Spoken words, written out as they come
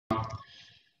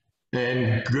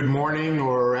And good morning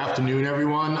or afternoon,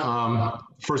 everyone.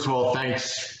 First of all,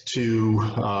 thanks to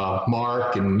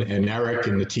Mark and Eric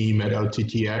and the team at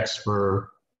OTT.X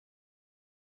for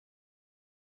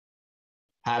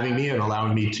having me and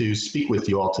allowing me to speak with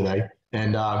you all today.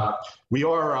 And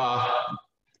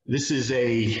this is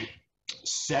a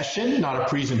session, not a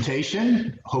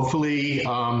presentation. Hopefully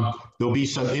there'll be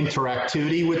some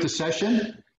interactivity with the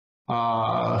session.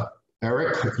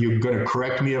 Eric, you're going to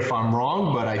correct me if I'm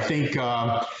wrong, but I think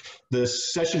the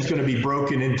session's going to be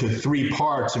broken into 3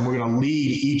 parts, and we're going to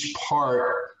lead each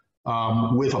part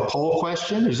with a poll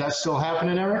question. Is that still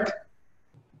happening, Eric?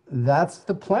 That's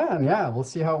the plan. Yeah, we'll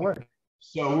see how it works.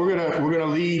 So we're gonna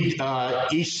lead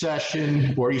each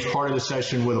session or each part of the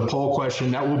session with a poll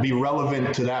question that will be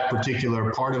relevant to that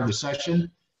particular part of the session.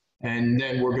 And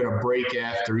then we're going to break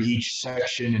after each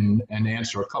section and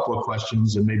answer a couple of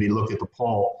questions and maybe look at the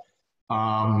poll.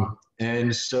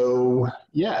 And so,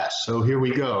 yeah, so here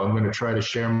we go. I'm going to try to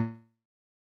share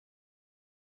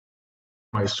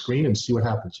my screen and see what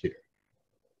happens here.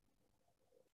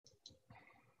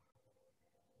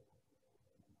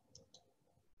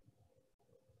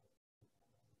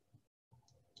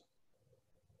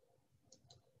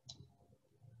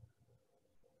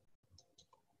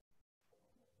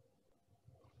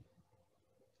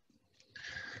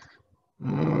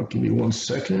 Give me 1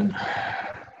 second.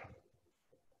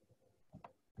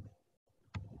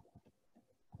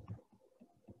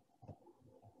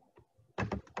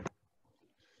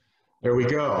 There we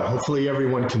go. Hopefully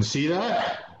everyone can see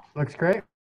that. Looks great.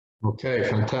 Okay,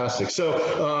 fantastic.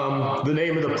 So the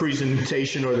name of the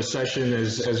presentation or the session,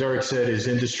 as Eric said, is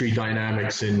Industry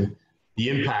Dynamics and the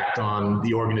Impact on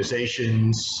the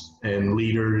Organizations and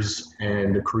Leaders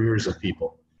and the Careers of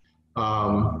People.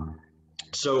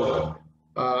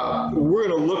 We're going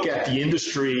to look at the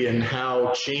industry and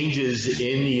how changes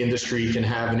in the industry can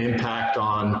have an impact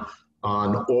on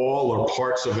all or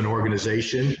parts of an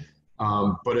organization.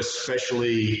 But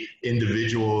especially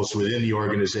individuals within the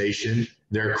organization,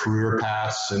 their career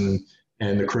paths and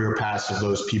the career paths of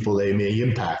those people they may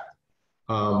impact.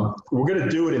 We're going to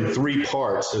do it in 3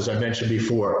 parts, as I mentioned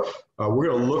before. We're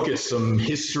going to look at some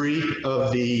history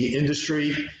of the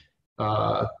industry,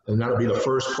 and that'll be the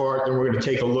first part. Then we're going to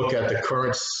take a look at the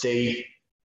current state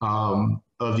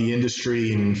of the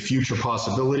industry and future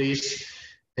possibilities.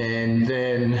 And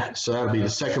then, so that'll be the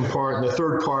second part. And the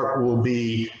third part will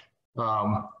be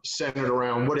centered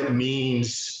around what it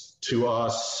means to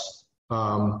us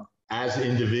as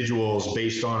individuals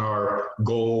based on our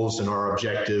goals and our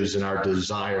objectives and our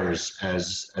desires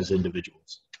as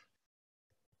individuals.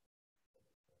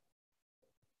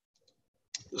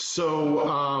 So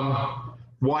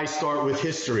why start with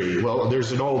history? Well,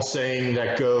 there's an old saying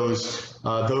that goes,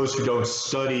 those who don't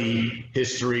study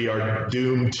history are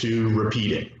doomed to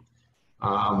repeat it.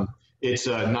 It's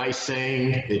a nice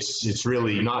saying. It's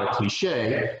really not a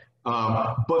cliche,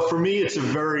 but for me, it's a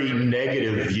very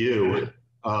negative view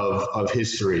of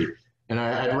history. And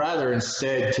I'd rather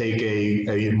instead take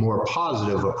a more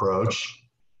positive approach,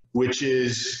 which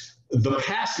is the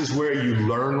past is where you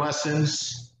learn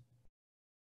lessons,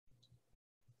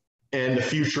 and the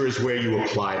future is where you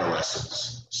apply the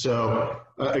lessons. So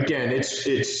again,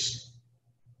 it's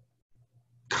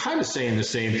kind of saying the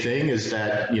same thing as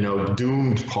that,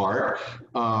 doomed part,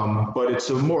 but it's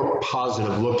a more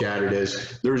positive look at it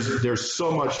as there's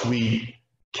so much we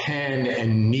can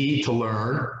and need to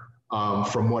learn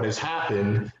from what has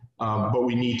happened, but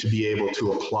we need to be able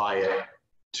to apply it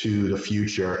to the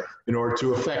future in order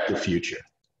to affect the future.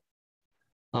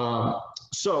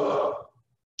 So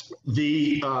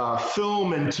the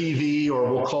film and TV,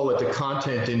 or we'll call it the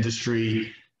content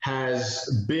industry,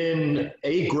 has been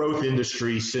a growth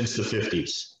industry since the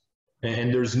 50s,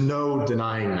 and there's no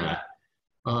denying that.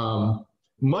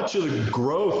 Much of the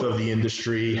growth of the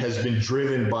industry has been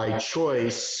driven by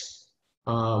choice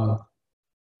and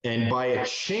by a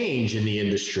change in the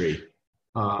industry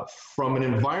from an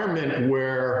environment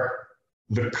where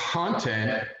the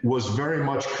content was very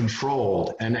much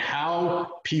controlled, and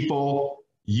how people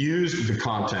used the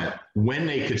content, when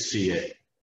they could see it,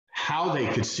 how they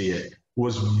could see it,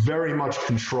 was very much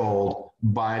controlled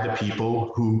by the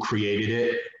people who created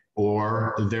it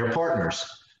or their partners.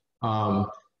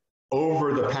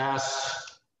 Over the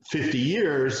past 50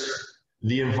 years,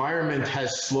 the environment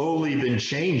has slowly been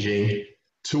changing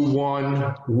to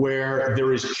one where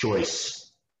there is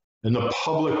choice. And the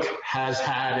public has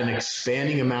had an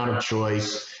expanding amount of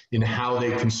choice in how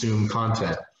they consume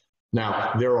content.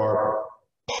 Now, there are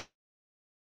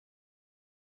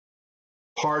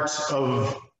parts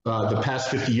of the past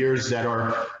 50 years that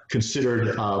are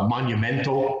considered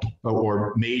monumental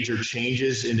or major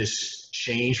changes in this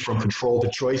change from control to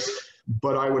choice.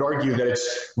 But I would argue that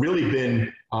it's really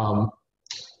been,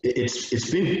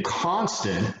 it's been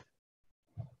constant,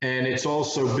 and it's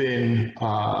also been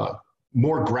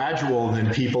more gradual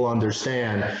than people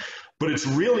understand. But it's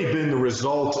really been the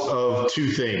result of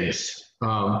two things,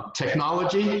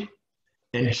 technology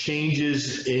and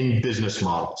changes in business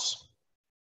models.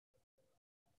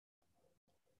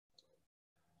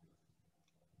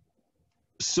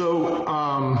 So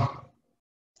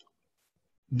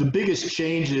the biggest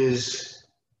changes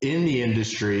in the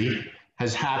industry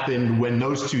has happened when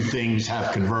those two things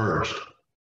have converged.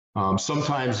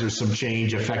 Sometimes there's some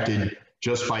change affected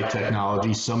just by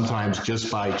technology, sometimes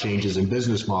just by changes in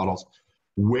business models.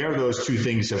 Where those two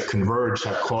things have converged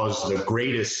have caused the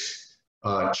greatest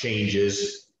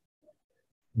changes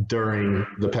during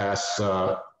the past,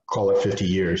 call it 50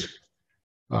 years.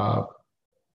 I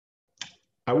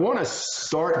want to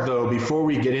start, though, before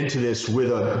we get into this,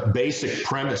 with a basic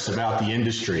premise about the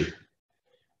industry.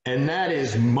 And that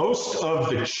is, most of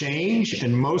the change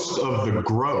and most of the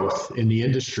growth in the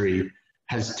industry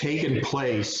has taken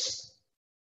place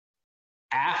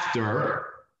after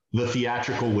the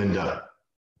theatrical window.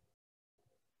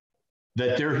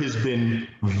 That there has been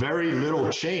very little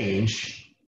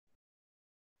change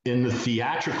in the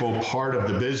theatrical part of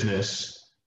the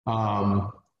business,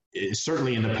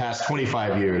 certainly in the past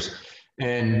 25 years.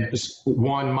 And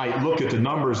one might look at the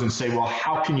numbers and say, well,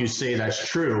 how can you say that's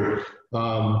true?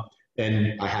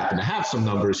 And I happen to have some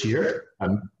numbers here.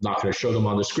 I'm not going to show them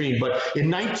on the screen, but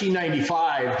in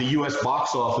 1995, the US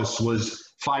box office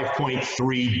was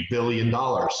 $5.3 billion.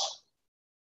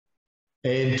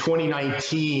 In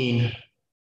 2019,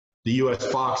 the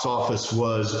US box office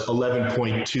was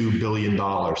 $11.2 billion.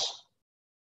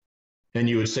 And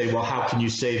you would say, well, how can you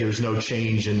say there's no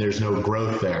change and there's no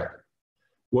growth there?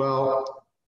 Well,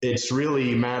 it's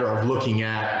really a matter of looking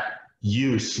at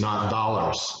use, not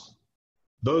dollars.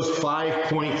 Those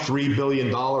 $5.3 billion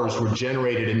were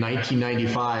generated in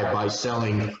 1995 by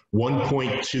selling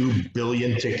 1.2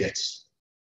 billion tickets.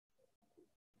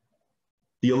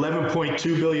 The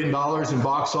 $11.2 billion in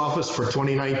box office for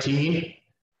 2019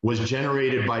 was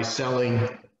generated by selling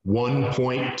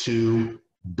 1.2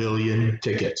 billion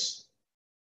tickets.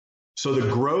 So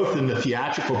the growth in the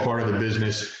theatrical part of the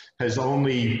business has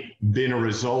only been a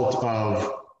result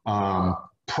of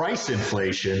price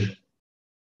inflation,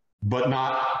 but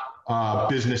not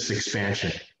business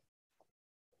expansion.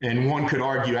 And one could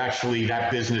argue actually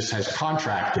that business has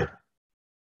contracted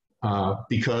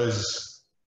because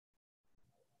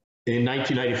in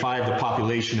 1995, the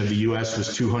population of the US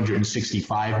was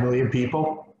 265 million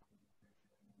people.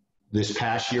 This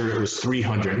past year, it was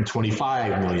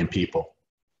 325 million people.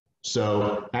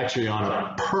 So actually on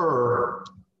a per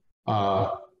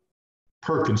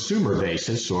consumer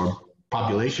basis or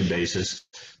population basis,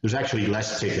 there's actually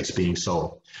less tickets being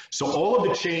sold. So all of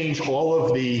the change, all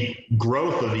of the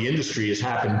growth of the industry has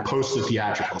happened post the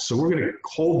theatrical. So we're going to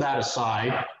hold that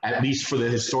aside, at least for the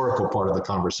historical part of the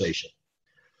conversation.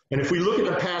 And if we look at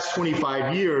the past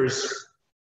 25 years,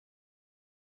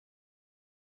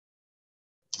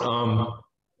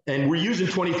 and we're using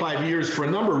 25 years for a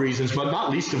number of reasons, but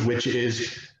not least of which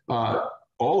is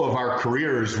all of our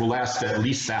careers will last at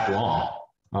least that long.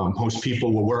 Most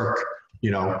people will work,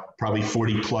 probably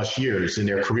 40 plus years in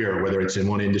their career, whether it's in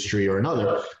one industry or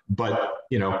another. But,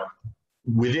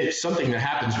 within something that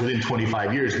happens within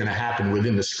 25 years is going to happen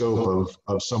within the scope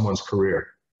of someone's career.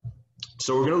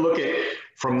 So we're going to look at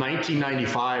from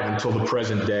 1995 until the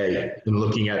present day and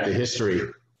looking at the history.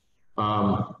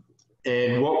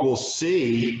 And what we'll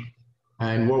see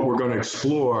and what we're going to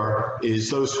explore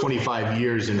is those 25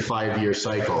 years in 5-year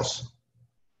cycles.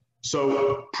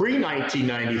 So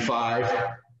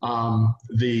pre-1995,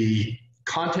 the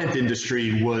content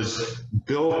industry was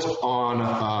built on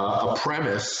a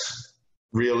premise,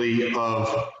 really,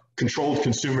 of controlled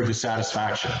consumer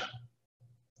dissatisfaction.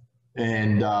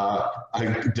 And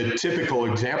the typical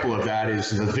example of that is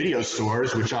the video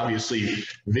stores, which obviously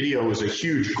video was a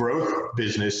huge growth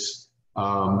business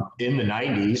in the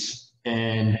 90s.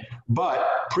 But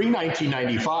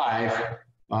pre-1995,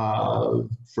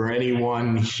 for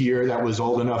anyone here that was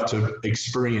old enough to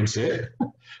experience it,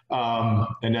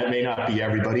 and that may not be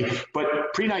everybody,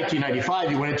 but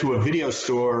pre-1995, you went into a video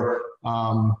store,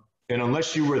 and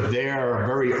unless you were there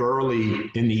very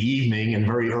early in the evening and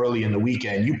very early in the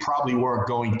weekend, you probably weren't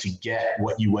going to get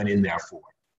what you went in there for.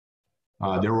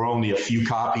 There were only a few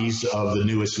copies of the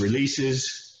newest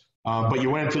releases, but you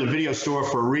went into the video store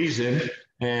for a reason,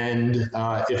 And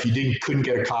if you couldn't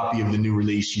get a copy of the new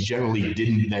release, you generally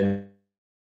didn't then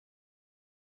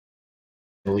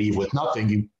leave with nothing.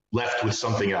 You left with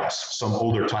something else, some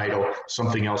older title,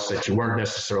 something else that you weren't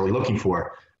necessarily looking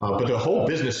for. But the whole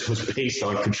business was based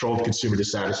on controlled consumer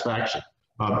dissatisfaction.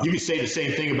 You could say the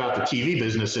same thing about the TV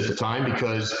business at the time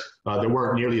because there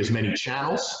weren't nearly as many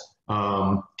channels.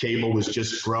 Cable was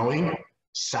just growing.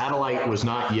 Satellite was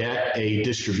not yet a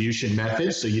distribution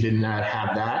method, so you did not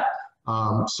have that.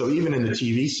 So even in the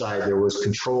TV side, there was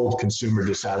controlled consumer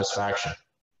dissatisfaction.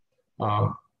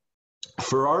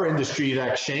 For our industry,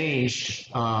 that changed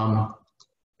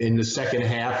in the second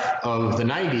half of the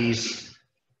 90s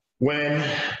when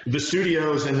the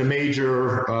studios and the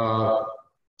major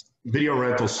video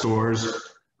rental stores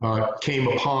came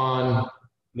upon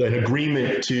an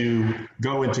agreement to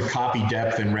go into copy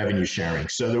depth and revenue sharing.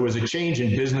 So there was a change in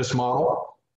business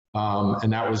model,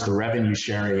 and that was the revenue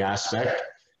sharing aspect.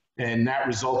 And that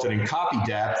resulted in copy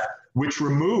depth, which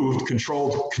removed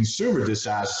controlled consumer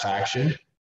dissatisfaction,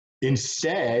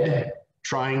 instead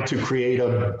trying to create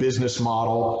a business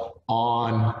model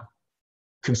on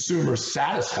consumer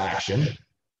satisfaction,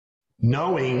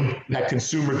 knowing that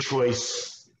consumer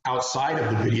choice outside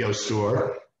of the video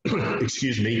store,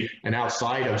 excuse me, and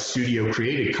outside of studio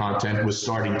created content was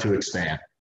starting to expand.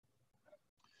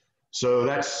 So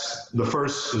that's the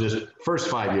first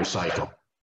 5-year cycle.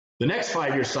 The next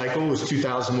 5-year cycle was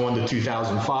 2001 to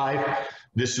 2005.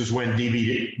 This is when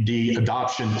DVD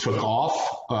adoption took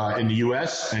off in the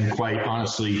US and quite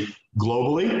honestly,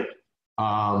 globally.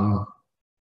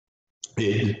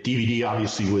 DVD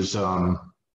obviously was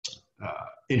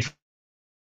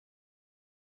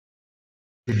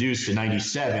introduced in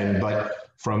 97, but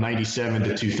from 97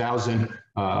 to 2000,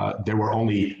 there were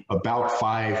only about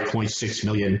 5.6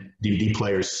 million DVD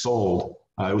players sold.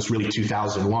 It was really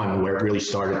 2001 where it really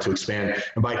started to expand.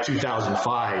 And by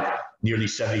 2005, nearly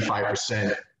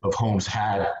 75% of homes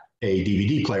had a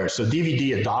DVD player. So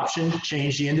DVD adoption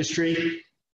changed the industry.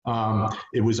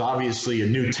 It was obviously a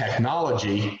new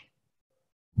technology,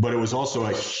 but it was also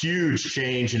a huge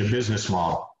change in the business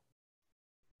model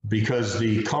because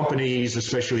the companies,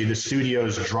 especially the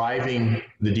studios driving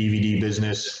the DVD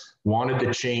business, wanted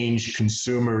to change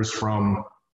consumers from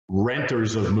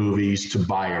renters of movies to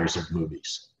buyers of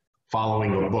movies,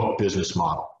 following a book business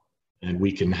model. And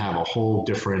we can have a whole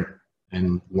different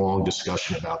and long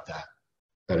discussion about that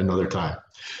at another time.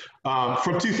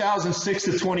 From 2006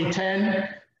 to 2010,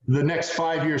 the next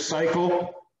 5-year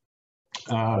cycle,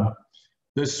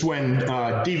 this is when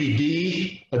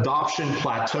DVD adoption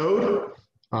plateaued.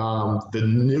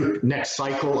 The next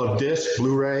cycle of disc,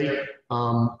 Blu-ray,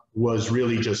 was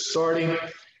really just starting.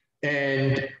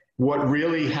 And what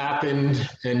really happened,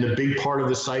 and the big part of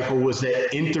the cycle, was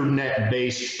that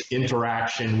internet-based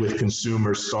interaction with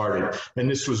consumers started. And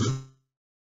this was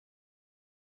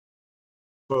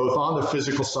both on the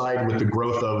physical side with the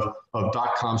growth of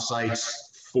 .com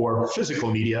sites for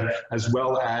physical media, as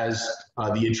well as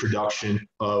the introduction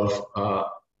of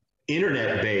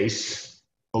internet-based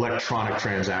electronic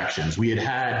transactions. We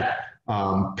had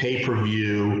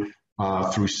pay-per-view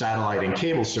through satellite and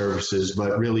cable services,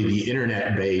 but really the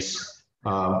internet-based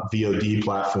VOD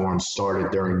platforms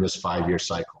started during this 5-year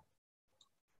cycle.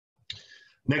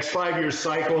 Next 5-year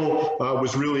cycle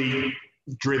was really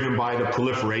driven by the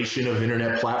proliferation of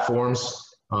internet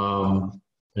platforms.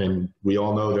 And we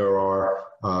all know there are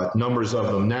numbers of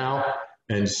them now.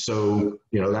 And so,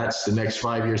 that's the next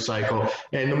 5-year cycle.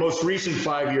 And the most recent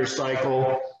 5-year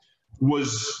cycle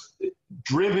was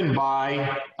driven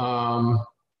by,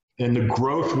 and the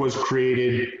growth was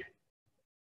created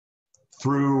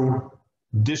through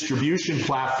distribution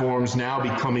platforms now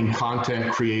becoming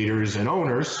content creators and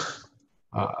owners,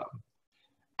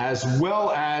 as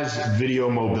well as video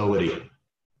mobility.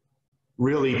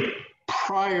 Really,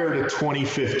 prior to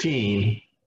 2015,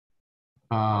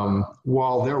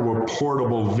 while there were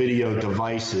portable video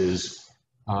devices,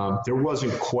 there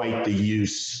wasn't quite the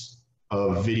use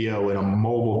of video in a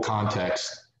mobile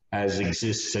context as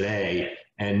exists today.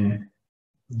 And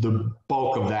the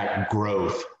bulk of that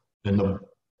growth and the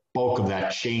bulk of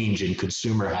that change in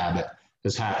consumer habit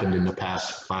has happened in the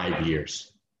past 5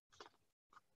 years.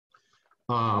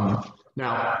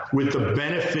 Now, with the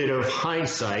benefit of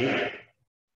hindsight,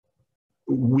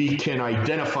 we can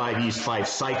identify these 5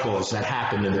 cycles that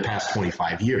happened in the past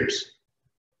 25 years.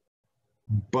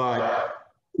 But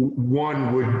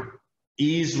one would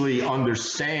easily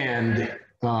understand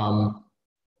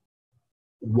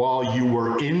while you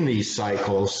were in these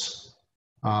cycles,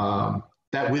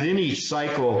 that within each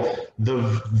cycle,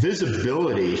 the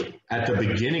visibility at the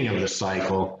beginning of the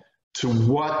cycle to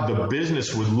what the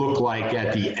business would look like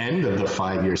at the end of the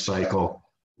 5-year cycle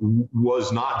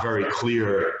was not very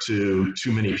clear to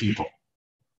too many people.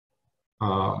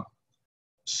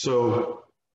 So,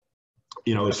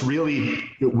 you know, it's really,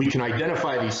 we can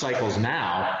identify these cycles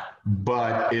now,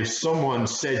 but if someone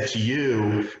said to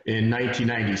you in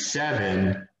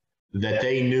 1997 that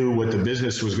they knew what the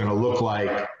business was going to look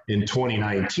like in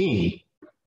 2019,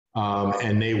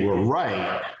 and they were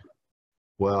right,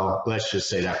 well, let's just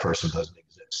say that person doesn't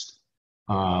exist.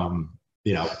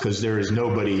 You know, because there is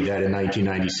nobody that in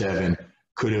 1997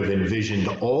 could have envisioned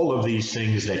all of these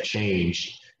things that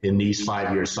changed in these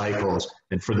 5-year cycles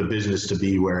and for the business to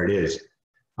be where it is.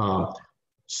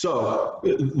 So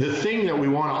the thing that we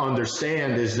want to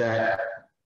understand is that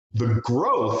the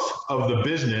growth of the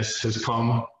business has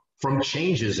come from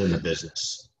changes in the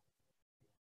business.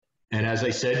 And as I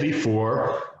said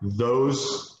before,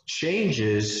 those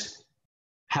changes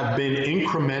have been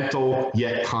incremental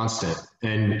yet constant.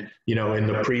 And, you know, in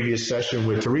the previous session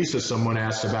with Teresa, someone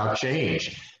asked about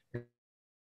change.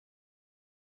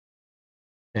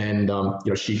 And, you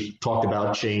know, she talked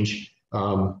about change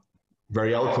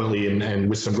very eloquently and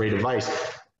with some great advice.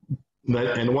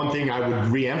 And one thing I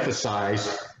would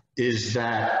reemphasize is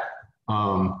that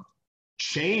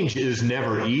change is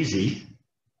never easy,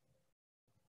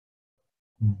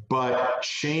 but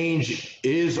change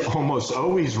is almost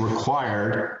always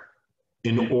required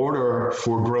in order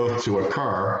for growth to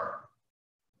occur.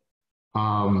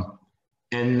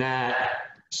 And that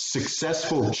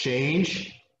successful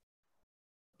change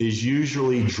is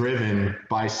usually driven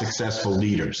by successful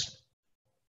leaders.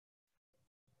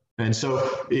 And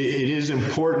so it is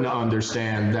important to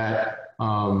understand that,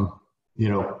 you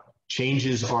know,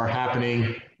 changes are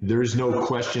happening. There's no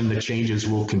question that changes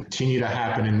will continue to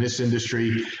happen in this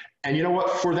industry. And you know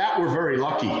what, for that, we're very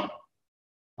lucky.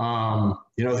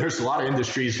 You know, there's a lot of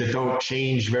industries that don't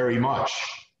change very much.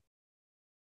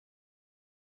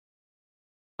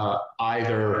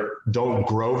 Either don't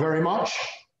grow very much,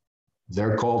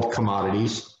 they're called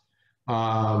commodities,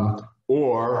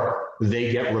 or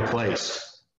they get replaced.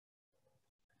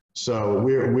 So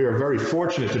we're very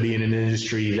fortunate to be in an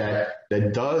industry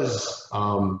that does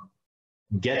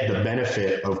get the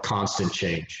benefit of constant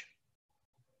change.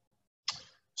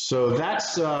 So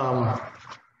that's the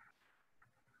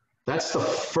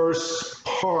first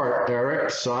part, Eric.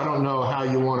 So I don't know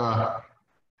how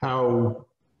how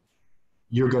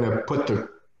you're gonna put the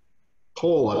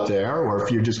poll up there, or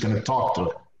if you're just gonna talk to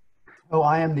it. Oh,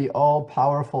 I am the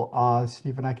all-powerful Oz,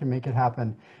 Stephen. I can make it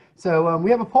happen. So we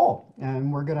have a poll,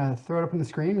 and we're gonna throw it up on the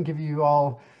screen and give you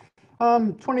all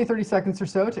 20, 30 seconds or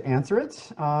so to answer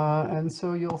it. And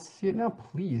so you'll see it now,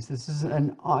 please. This is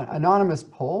an anonymous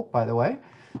poll, by the way.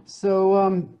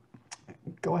 So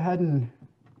go ahead and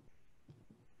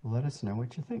let us know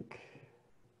what you think.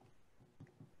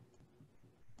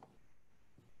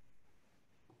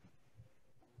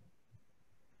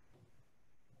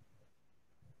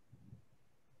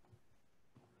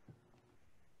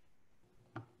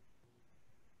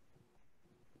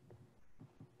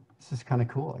 This is kind of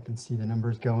cool. I can see the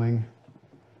numbers going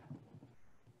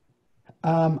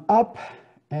up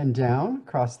and down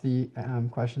across the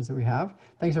questions that we have.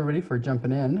 Thanks everybody for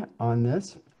jumping in on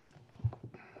this.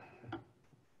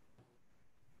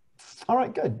 All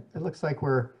right, good. It looks like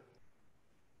we're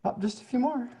up just a few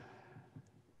more.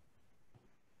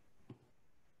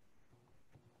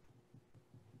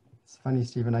 It's funny,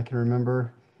 Stephen, I can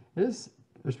remember, there's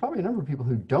probably a number of people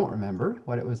who don't remember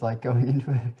what it was like going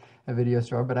into a video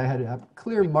store, but I had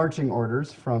clear marching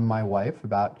orders from my wife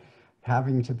about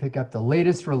having to pick up the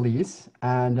latest release,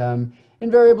 and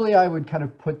invariably I would kind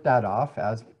of put that off,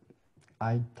 as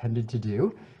I tended to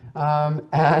do,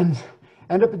 and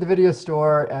end up at the video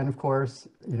store, and of course,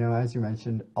 you know, as you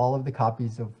mentioned, all of the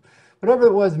copies of whatever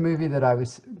it was movie that I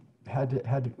was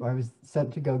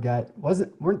sent to go get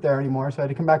weren't there anymore, so I had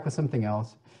to come back with something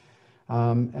else.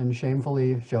 And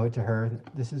shamefully show it to her.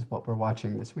 This is what we're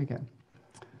watching this weekend.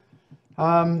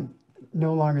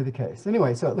 No longer the case.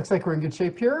 Anyway, so it looks like we're in good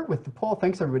shape here with the poll.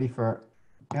 Thanks everybody for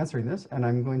answering this. And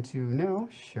I'm going to now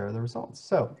share the results.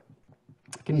 So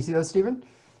can you see those, Stephen?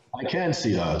 I can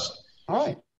see those. All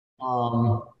right.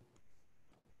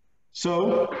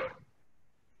 So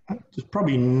there's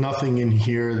probably nothing in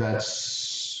here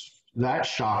that's that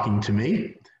shocking to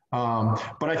me.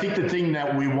 But I think the thing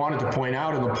that we wanted to point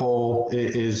out in the poll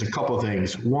is a couple of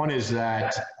things. One is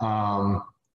that,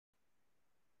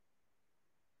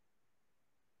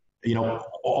 you know,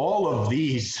 all of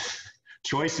these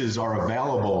choices are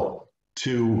available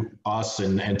to us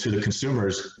and to the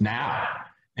consumers now.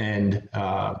 And,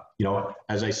 you know,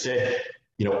 as I said,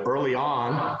 early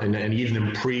on, and even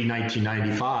in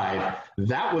pre-1995,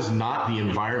 that was not the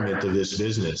environment of this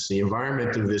business. The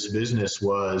environment of this business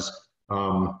was,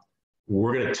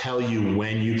 we're going to tell you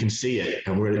when you can see it,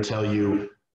 and we're going to tell you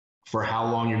for how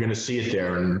long you're going to see it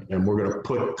there, and we're going to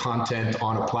put content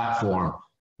on a platform.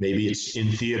 Maybe it's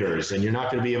in theaters, and you're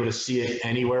not going to be able to see it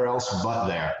anywhere else but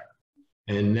there.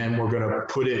 And then we're going to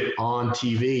put it on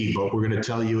TV, but we're going to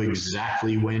tell you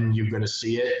exactly when you're going to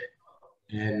see it,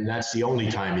 and that's the only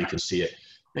time you can see it.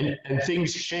 And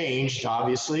things changed,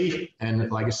 obviously, and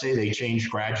like I say, they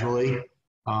changed gradually.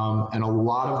 And a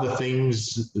lot of the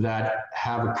things that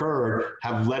have occurred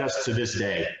have led us to this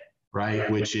day, right?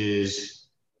 Which is,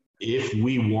 if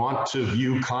we want to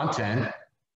view content,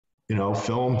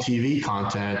 film, TV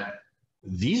content,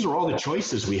 these are all the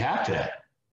choices we have today.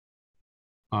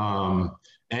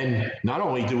 And not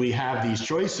only do we have these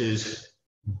choices,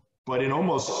 but in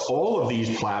almost all of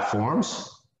these platforms,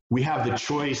 we have the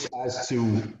choice as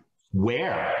to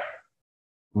where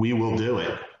we will do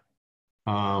it.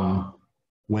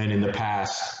 When in the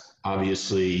past,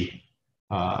 obviously,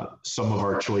 some of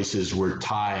our choices were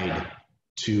tied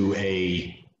to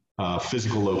a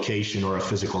physical location or a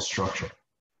physical structure.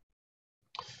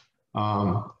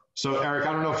 So Eric,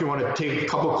 I don't know if you want to take a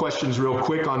couple of questions real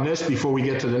quick on this before we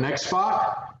get to the next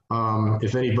spot.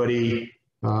 If anybody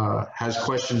has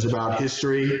questions about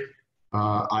history,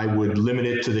 I would limit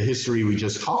it to the history we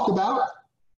just talked about,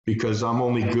 because I'm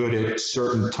only good at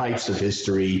certain types of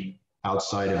history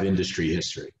outside of industry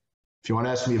history. If you want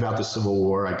to ask me about the Civil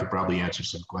War, I could probably answer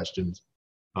some questions.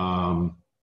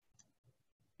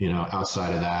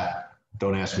 Outside of that,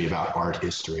 don't ask me about art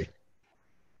history.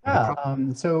 Yeah,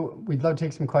 so we'd love to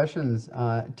take some questions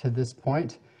to this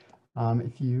point.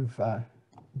 If you've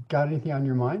got anything on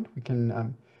your mind, we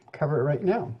can cover it right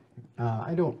now.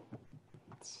 I don't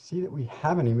see that we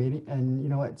have any meeting, and you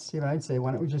know what, Stephen, I'd say,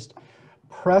 why don't we just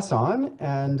press on,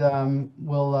 and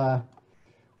we'll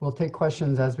take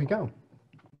questions as we go.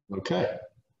 Okay.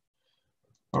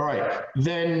 All right.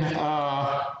 Then,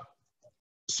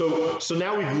 so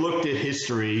now we've looked at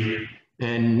history,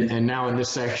 and now in this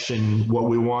section, what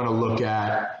we want to look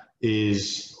at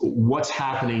is what's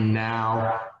happening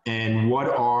now and what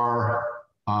are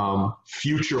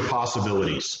future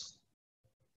possibilities.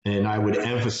 And I would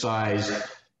emphasize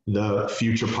the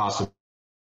future possibilities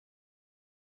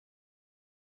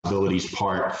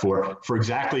part for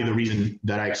exactly the reason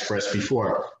that I expressed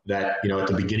before, that at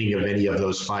the beginning of any of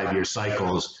those 5-year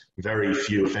cycles, very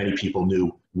few, if any, people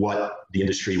knew what the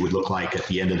industry would look like at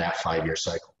the end of that 5-year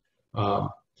cycle.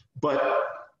 But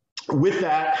with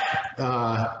that,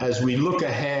 as we look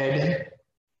ahead,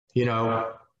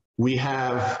 we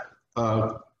have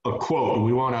a quote.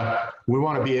 We want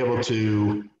to be able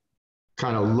to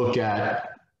kind of look at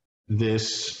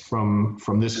this from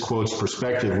this quote's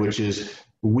perspective, which is,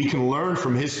 we can learn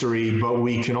from history, but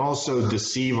we can also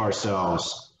deceive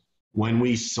ourselves when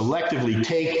we selectively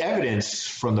take evidence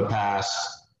from the past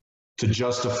to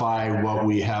justify what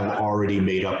we have already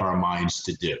made up our minds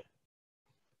to do.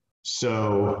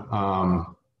 So,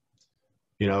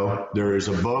 there is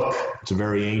a book, it's a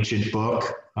very ancient book,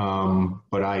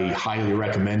 but I highly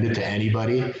recommend it to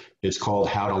anybody. It's called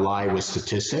How to Lie with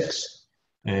Statistics.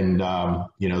 And,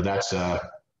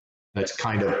 that's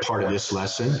kind of part of this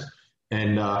lesson.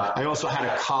 And I also had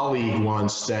a colleague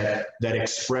once that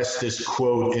expressed this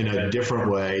quote in a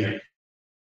different way.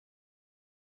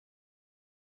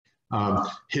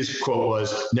 His quote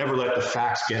was, "Never let the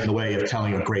facts get in the way of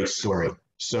telling a great story."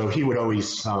 So he would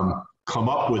always come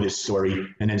up with his story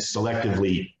and then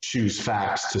selectively choose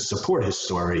facts to support his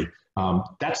story.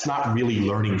 That's not really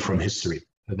learning from history.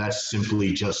 That's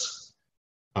simply just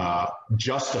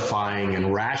justifying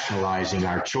and rationalizing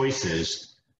our choices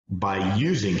by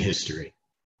using history.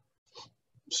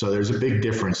 So there's a big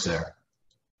difference there.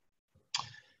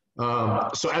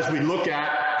 So as we look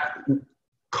at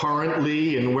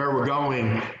currently and where we're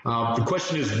going, the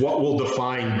question is, what will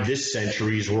define this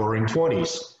century's Roaring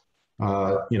 20s?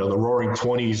 The Roaring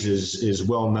 20s is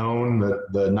well known,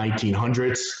 the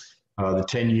 1900s, the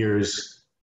 10 years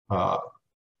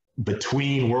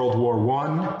between World War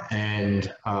I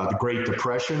and the Great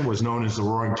Depression was known as the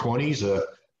Roaring 20s,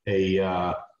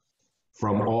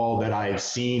 from all that I've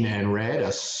seen and read,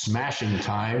 a smashing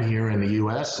time here in the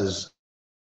US as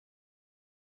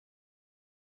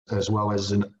well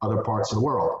as in other parts of the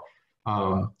world.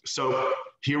 So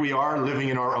here we are living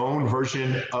in our own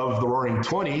version of the Roaring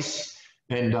 20s.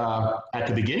 And at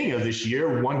the beginning of this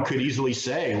year, one could easily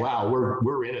say, wow,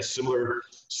 we're in a similar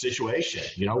situation.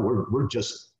 We're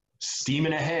just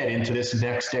steaming ahead into this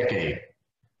next decade.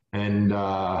 And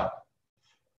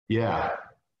yeah,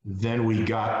 Then we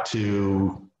got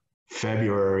to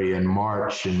February and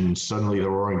March, and suddenly the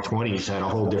Roaring Twenties had a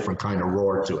whole different kind of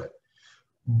roar to it.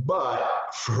 But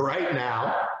for right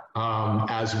now,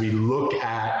 as we look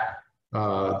at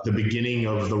the beginning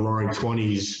of the Roaring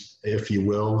Twenties, if you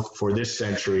will, for this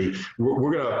century,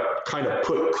 we're going to kind of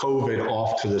put COVID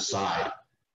off to the side.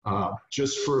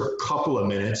 Just for a couple of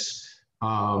minutes,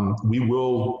 we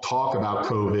will talk about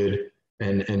COVID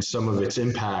and some of its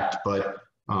impact, but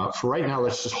for right now,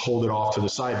 let's just hold it off to the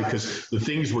side, because the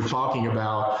things we're talking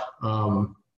about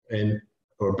and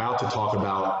we're about to talk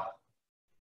about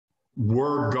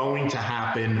were going to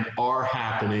happen, are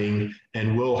happening,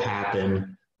 and will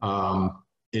happen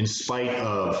in spite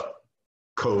of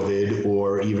COVID,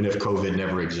 or even if COVID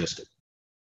never existed.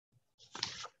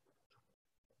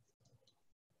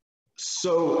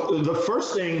 So the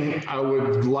first thing I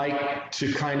would like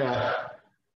to kind of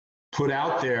put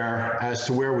out there as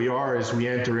to where we are as we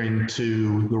enter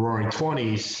into the Roaring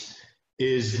Twenties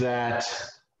is that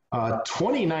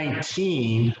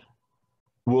 2019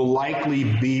 will likely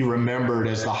be remembered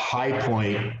as the high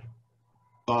point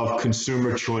of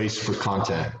consumer choice for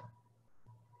content.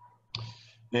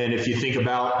 And if you think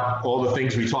about all the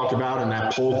things we talked about in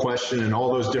that poll question and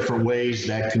all those different ways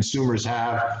that consumers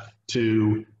have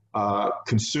to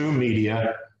consume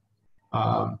media,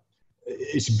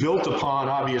 it's built upon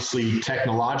obviously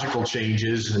technological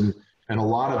changes and a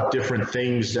lot of different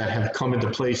things that have come into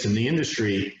place in the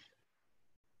industry.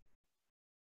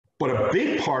 But a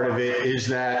big part of it is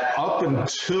that up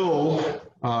until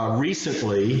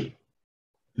recently,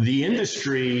 the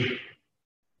industry,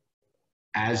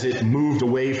 as it moved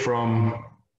away from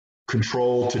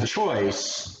control to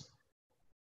choice,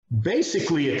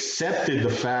 basically accepted the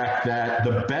fact that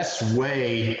the best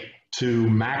way to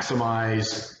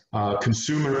maximize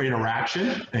consumer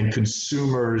interaction and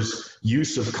consumers'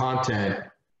 use of content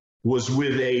was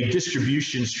with a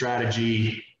distribution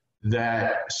strategy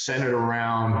that centered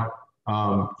around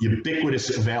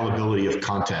ubiquitous availability of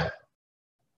content.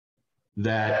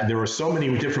 That there are so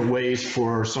many different ways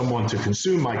for someone to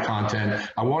consume my content,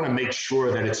 I want to make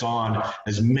sure that it's on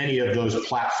as many of those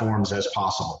platforms as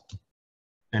possible.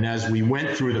 And as we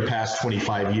went through the past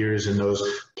 25 years and those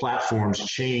platforms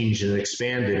changed and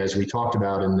expanded, as we talked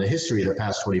about in the history of the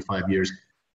past 25 years,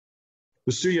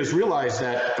 the studios realized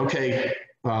that, okay,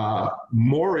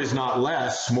 more is not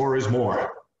less, more is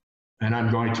more. And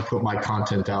I'm going to put my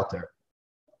content out there.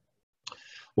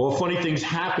 Well, funny things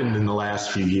happened in the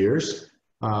last few years,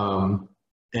 and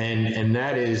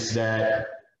that is that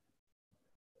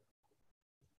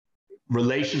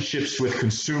relationships with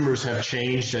consumers have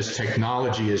changed as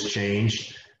technology has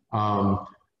changed.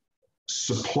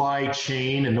 Supply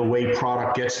chain and the way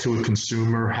product gets to a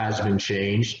consumer has been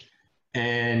changed.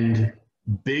 And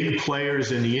big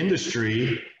players in the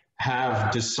industry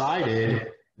have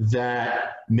decided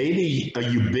that maybe a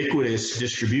ubiquitous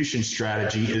distribution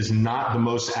strategy is not the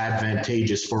most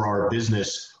advantageous for our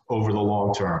business over the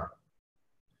long term.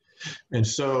 And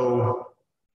so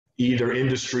either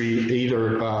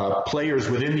players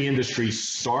within the industry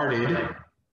started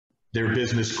their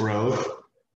business growth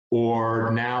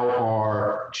or now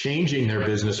are changing their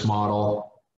business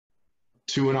model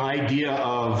to an idea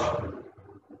of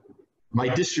my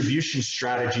distribution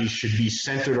strategy should be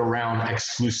centered around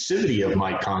exclusivity of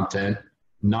my content,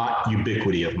 not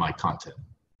ubiquity of my content.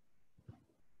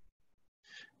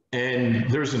 And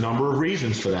there's a number of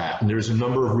reasons for that. And there's a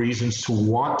number of reasons to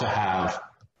want to have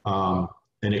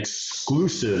an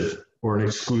exclusive or an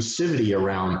exclusivity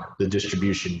around the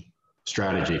distribution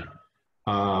strategy.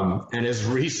 And as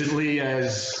recently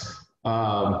as,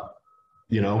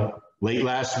 late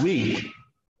last week,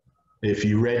 if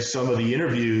you read some of the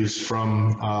interviews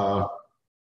from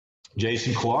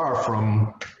Jason Kilar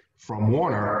from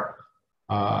Warner,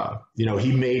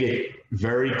 he made it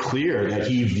very clear that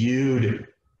he viewed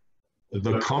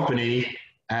the company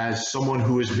as someone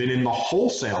who has been in the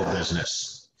wholesale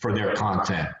business for their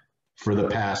content for the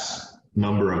past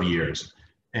number of years,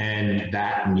 and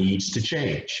that needs to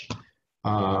change.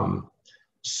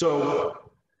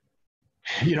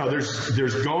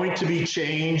 There's going to be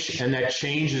change, and that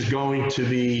change is going to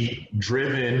be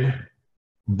driven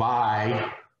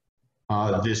by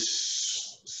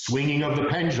this swinging of the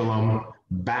pendulum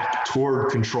back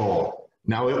toward control.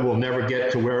 Now, it will never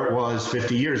get to where it was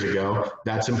 50 years ago.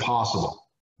 That's impossible.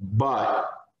 But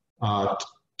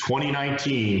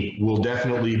 2019 will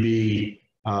definitely be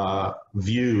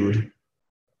viewed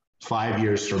 5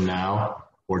 years from now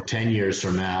or 10 years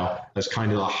from now as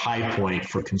kind of the high point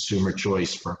for consumer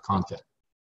choice for content.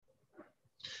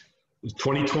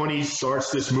 2020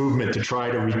 starts this movement to try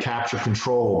to recapture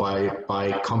control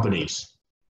by companies.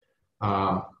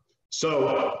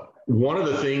 So one of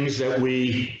the things that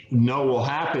we know will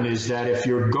happen is that if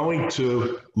you're going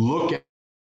to look at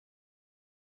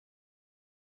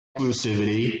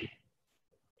exclusivity,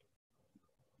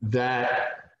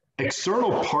 that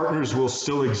external partners will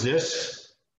still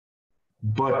exist,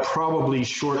 but probably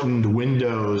shortened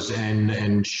windows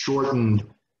and shortened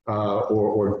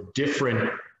or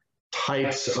different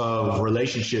types of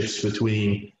relationships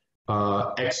between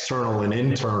external and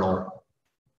internal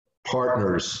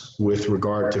partners with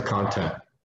regard to content.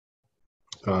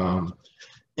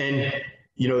 And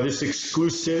you know, this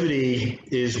exclusivity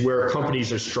is where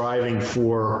companies are striving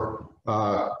for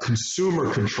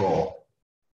consumer control,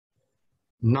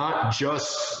 not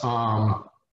just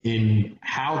in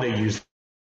how they use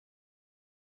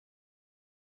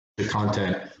the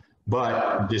content,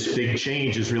 but this big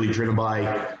change is really driven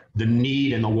by the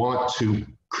need and the want to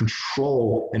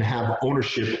control and have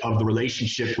ownership of the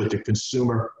relationship with the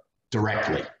consumer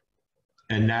directly.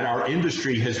 And that our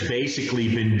industry has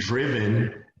basically been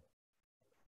driven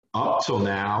up till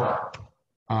now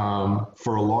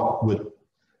for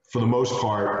the most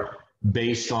part,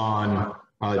 based on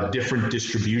different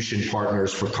distribution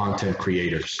partners for content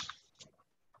creators.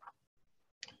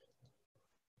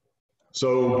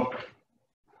 So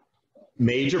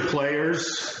major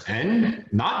players and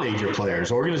not major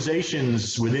players,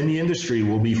 organizations within the industry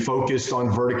will be focused on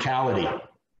verticality.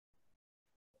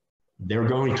 They're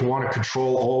going to want to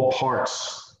control all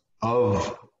parts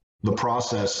of the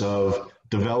process of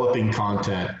developing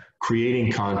content,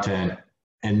 creating content,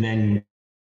 and then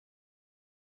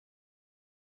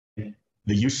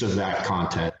the use of that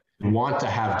content. And want to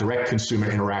have direct consumer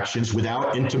interactions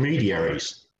without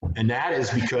intermediaries. And that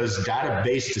is because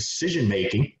database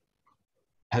decision-making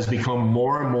has become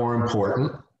more and more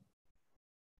important,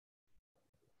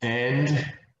 and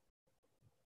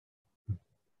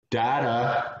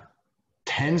data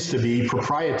tends to be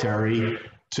proprietary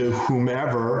to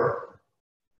whomever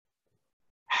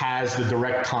has the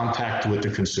direct contact with the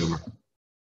consumer.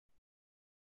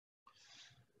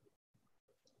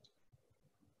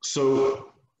 So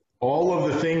all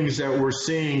of the things that we're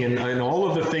seeing and all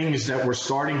of the things that were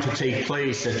starting to take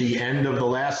place at the end of the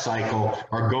last cycle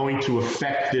are going to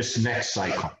affect this next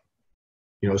cycle.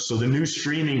 You know, so the new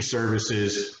streaming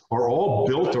services are all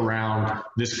built around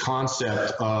this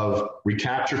concept of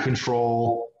recapture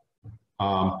control,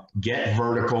 get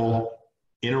vertical,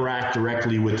 interact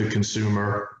directly with the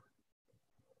consumer,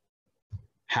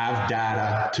 have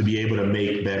data to be able to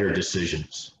make better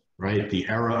decisions, right? The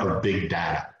era of big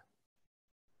data.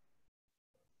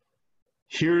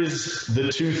 Here's the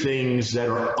two things that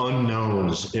are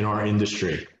unknowns in our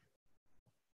industry.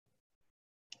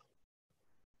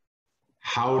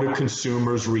 How do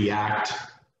consumers react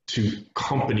to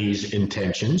companies'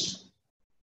 intentions?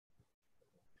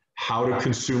 How do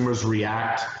consumers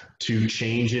react to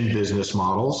change in business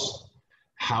models?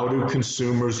 How do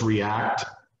consumers react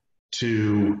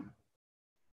to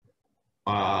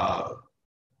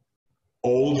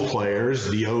old players,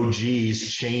 the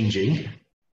OGs, changing?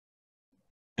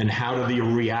 And how do they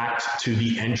react to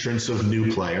the entrance of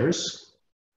new players?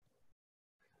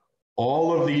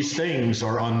 All of these things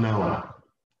are unknown.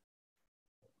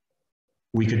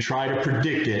 We could try to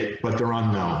predict it, but they're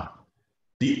unknown.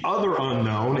 The other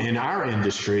unknown in our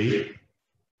industry,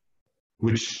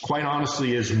 which quite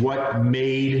honestly is what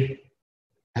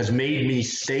has made me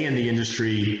stay in the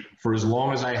industry for as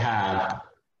long as I have,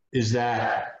 is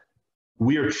that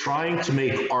we are trying to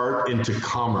make art into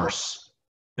commerce.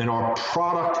 And our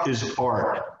product is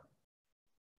art.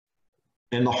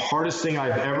 And the hardest thing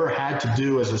I've ever had to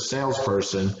do as a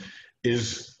salesperson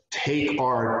is take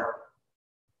art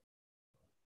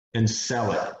and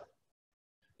sell it.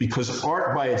 Because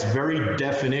art, by its very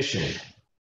definition,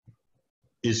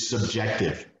 is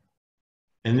subjective.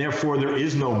 And therefore, there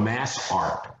is no mass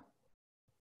art.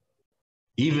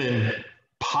 Even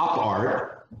pop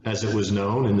art, as it was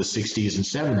known in the 60s and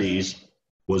 70s,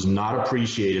 was not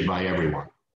appreciated by everyone.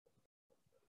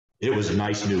 It was a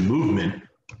nice new movement,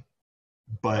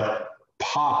 but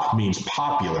pop means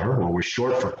popular, or we're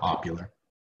short for popular,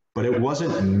 but it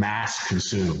wasn't mass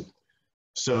consumed.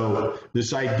 So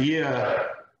this idea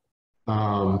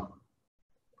of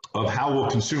how will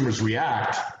consumers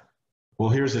react, well,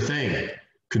 here's the thing.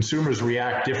 Consumers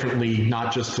react differently,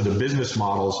 not just to the business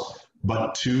models,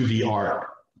 but to the art.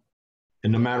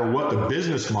 And no matter what the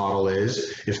business model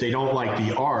is, if they don't like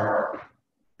the art,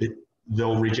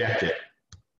 they'll reject it.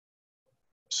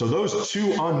 So those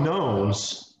two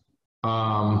unknowns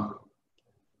are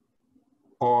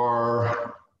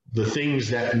the things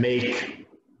that make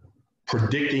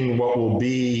predicting what will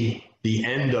be the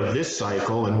end of this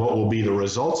cycle and what will be the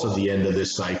results of the end of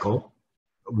this cycle,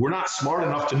 we're not smart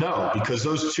enough to know because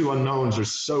those two unknowns are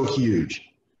so huge.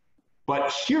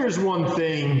 But here's one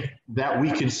thing that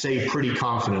we can say pretty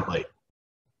confidently,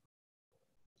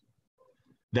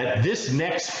 that this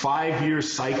next 5-year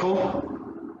cycle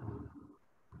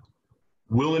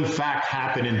will in fact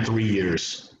happen in 3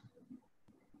 years.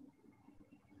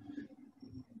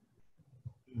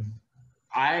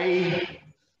 I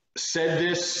said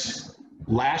this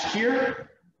last year,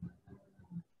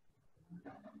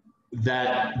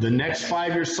 that the next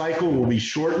 5-year cycle will be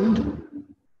shortened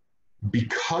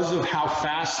because of how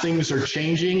fast things are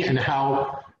changing and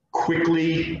how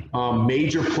quickly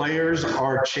major players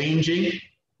are changing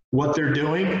what they're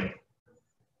doing.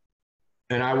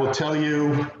 And I will tell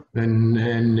you,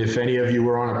 and if any of you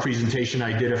were on a presentation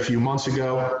I did a few months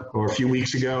ago or a few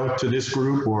weeks ago to this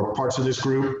group or parts of this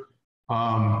group,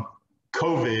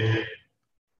 COVID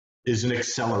is an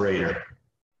accelerator.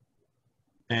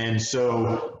 And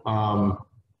so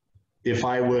if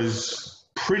I was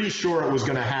pretty sure it was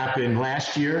going to happen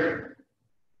last year,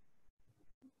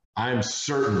 I'm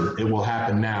certain it will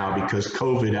happen now because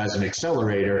COVID as an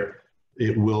accelerator,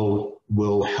 it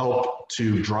will help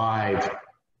to drive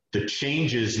the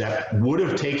changes that would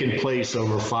have taken place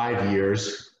over 5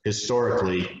 years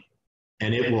historically,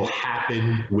 and it will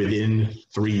happen within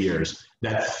 3 years.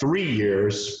 That 3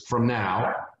 years from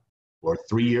now, or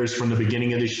 3 years from the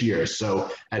beginning of this year.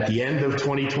 So at the end of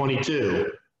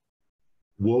 2022,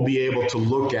 we'll be able to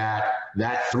look at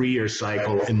that 3-year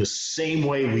cycle in the same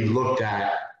way we looked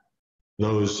at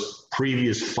those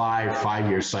previous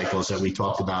five-year cycles that we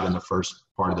talked about in the first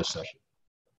part of the session.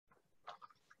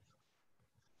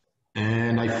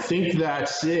 And I think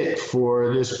that's it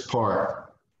for this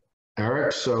part,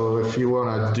 Eric. So if you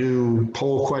want to do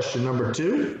poll question number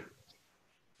 2.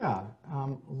 Yeah,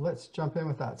 let's jump in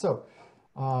with that. So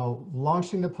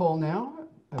launching the poll now.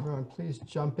 Everyone please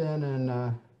jump in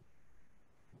and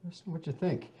listen what you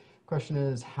think. Question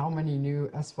is, how many new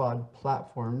SVOD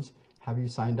platforms have you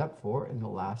signed up for in the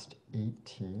last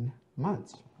 18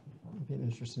 months? That'd be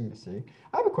interesting to see.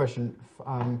 I have a question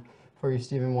for you,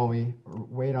 Stephen, while we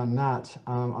wait on that,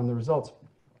 on the results.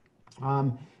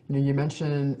 You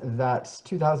mentioned that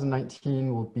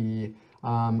 2019 will be,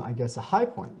 I guess, a high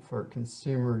point for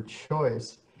consumer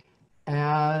choice.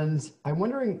 And I'm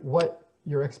wondering what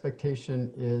your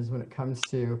expectation is when it comes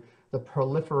to the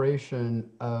proliferation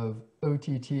of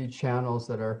OTT channels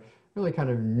that are really kind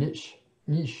of niche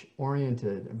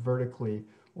oriented, vertically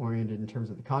oriented in terms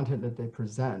of the content that they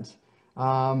present.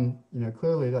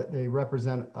 Clearly that they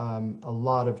represent a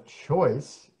lot of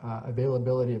choice,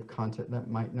 availability of content that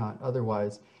might not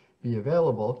otherwise be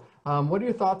available. What are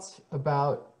your thoughts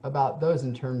about those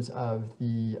in terms of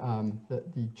the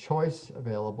choice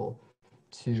available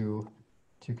to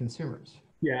consumers?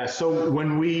 Yeah. So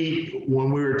when we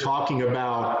were talking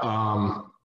about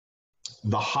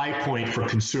the high point for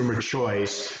consumer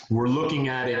choice, we're looking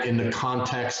at it in the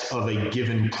context of a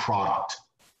given product,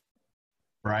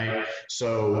 right?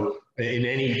 So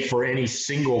for any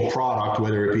single product,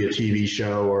 whether it be a TV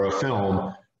show or a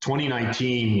film,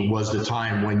 2019 was the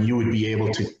time when you would be able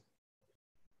to,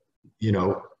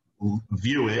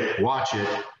 view it, watch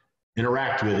it,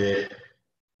 interact with it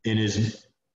in as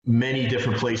many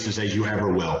different places as you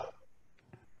ever will.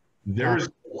 There's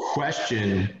no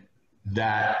question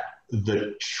that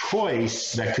the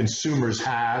choice that consumers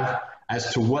have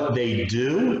as to what they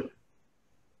do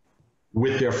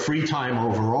with their free time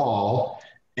overall,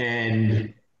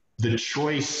 and the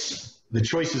choices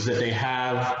that they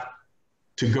have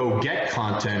to go get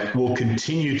content will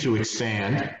continue to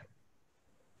expand,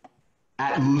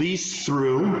 at least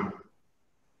through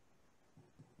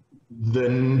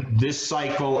this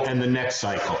cycle and the next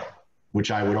cycle,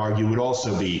 which I would argue would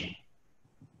also be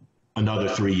another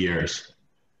 3 years.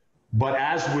 But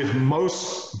as with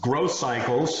most growth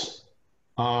cycles,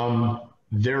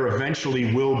 there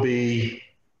eventually will be,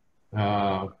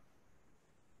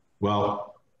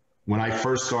 well, when I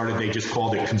first started, they just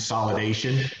called it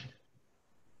consolidation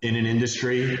in an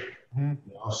industry.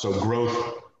 Mm-hmm. So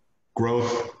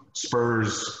growth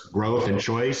spurs growth and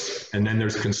choice, and then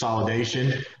there's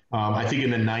consolidation. I think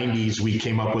in the 90s, we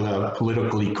came up with a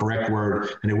politically correct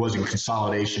word, and it wasn't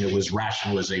consolidation, it was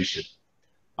rationalization.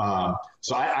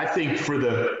 So I think for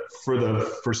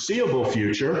the foreseeable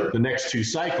future, the next 2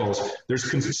 cycles, there's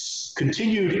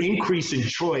continued increase in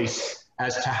choice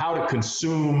as to how to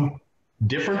consume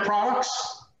different products,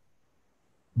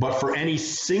 but for any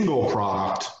single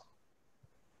product,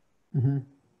 mm-hmm.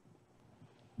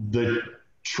 the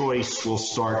choice will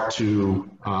start to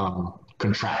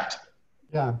contract.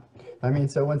 Yeah, I mean,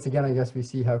 so once again, I guess we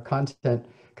see how content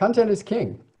is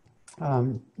king.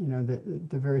 You know,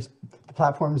 the various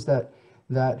platforms that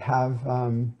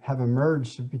have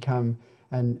emerged to become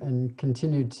and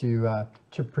continue to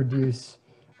produce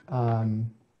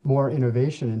more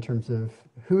innovation in terms of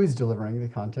who's delivering the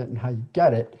content and how you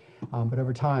get it. But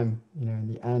over time, you know, in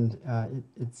the end,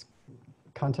 it's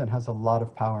content has a lot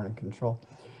of power and control.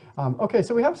 Okay,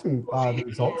 so we have some the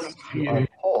results to our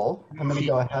poll. I'm going to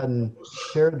go ahead and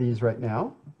share these right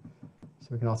now so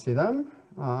we can all see them.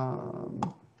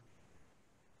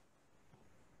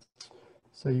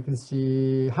 So you can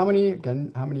see how many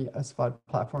SVOD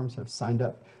platforms have signed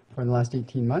up for in the last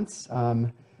 18 months.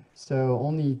 So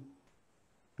only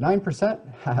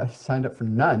 9% have signed up for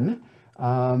none,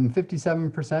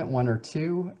 57% one or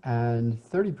two, and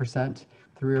 30%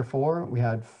 three or four. We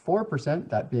had 4%,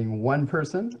 that being one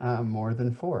person, more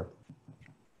than four.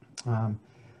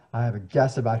 I have a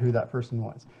guess about who that person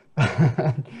was.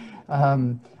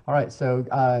 All right, so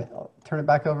I'll turn it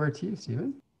back over to you,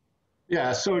 Stephen.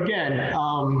 Yeah, so again,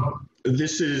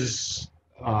 this is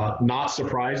not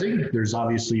surprising. There's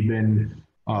obviously been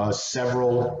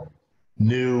several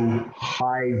new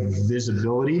high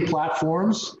visibility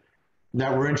platforms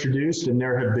that were introduced, and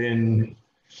there have been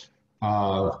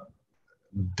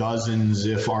dozens,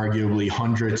 if arguably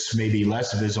hundreds, maybe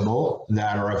less visible,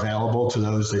 that are available to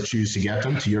those that choose to get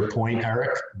them. To your point,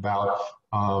 Eric, about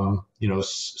you know,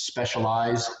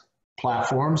 specialized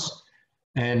platforms,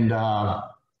 and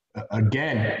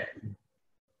again,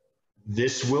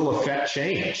 this will affect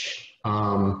change.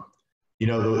 You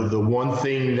know, the one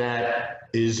thing that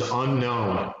is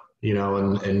unknown, you know,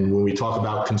 and when we talk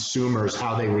about consumers,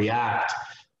 how they react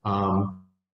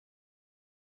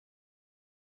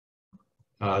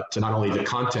to not only the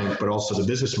content, but also the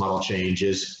business model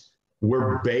changes,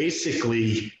 we're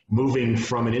basically moving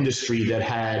from an industry that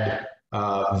had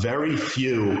very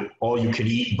few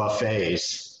all-you-can-eat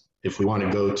buffets, if we want to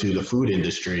go to the food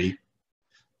industry,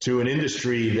 to an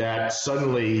industry that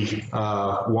suddenly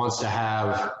wants to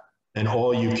have an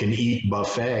all-you-can-eat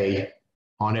buffet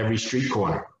on every street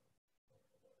corner.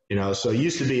 You know, so it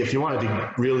used to be if you wanted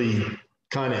to really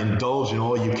kind of indulge in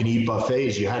all-you-can-eat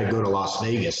buffets, you had to go to Las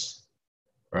Vegas,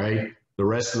 right? The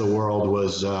rest of the world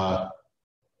was,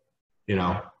 you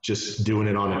know, just doing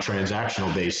it on a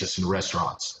transactional basis in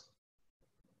restaurants.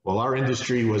 Well, our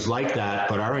industry was like that,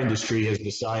 but our industry has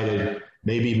decided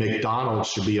maybe McDonald's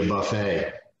should be a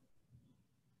buffet,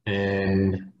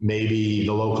 and maybe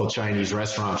the local Chinese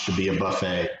restaurant should be a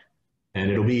buffet. And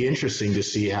it'll be interesting to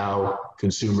see how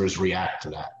consumers react to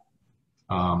that.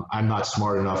 I'm not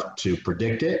smart enough to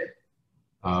predict it,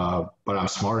 but I'm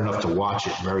smart enough to watch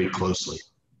it very closely.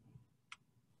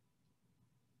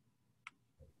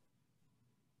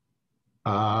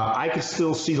 I can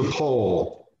still see the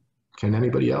poll. Can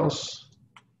anybody else?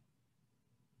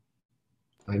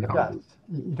 I know. Yes,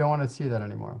 you don't want to see that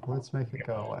anymore. Let's make it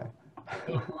go away.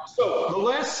 So the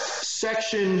last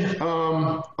section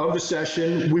of the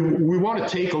session, we want to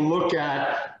take a look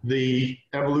at the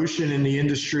evolution in the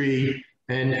industry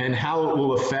and how it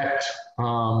will affect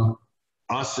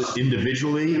us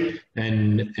individually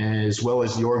and as well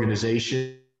as the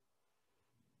organizations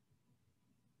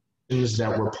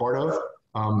that we're part of,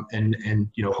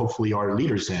 and you know, hopefully our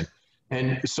leaders in.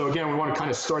 And so again, we want to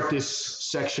kind of start this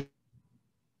section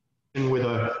with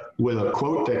a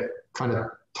quote that kind of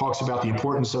talks about the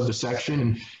importance of the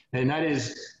section, and that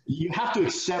is, you have to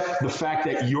accept the fact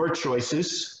that your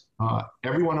choices,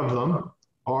 every one of them,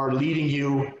 are leading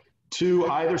you to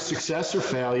either success or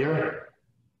failure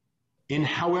in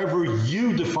however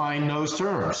you define those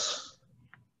terms.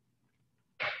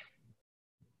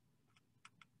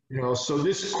 You know, so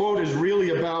this quote is really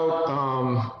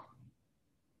about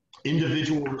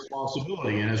individual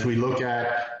responsibility, and as we look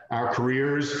at our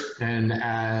careers and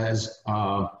as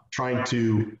trying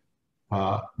to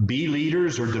be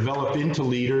leaders or develop into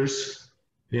leaders,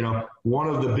 you know, one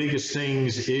of the biggest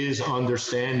things is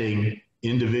understanding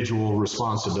individual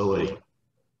responsibility.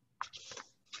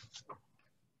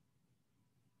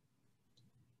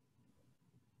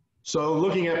 So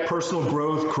looking at personal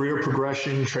growth, career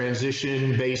progression,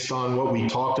 transition based on what we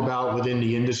talked about within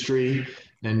the industry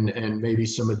and maybe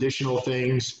some additional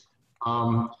things,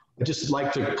 I'd just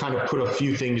like to kind of put a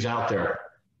few things out there.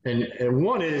 And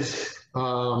one is,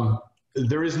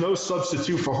 there is no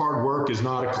substitute for hard work is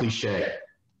not a cliche.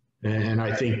 And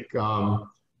I think,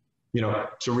 you know,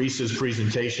 Teresa's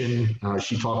presentation,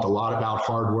 she talked a lot about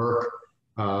hard work.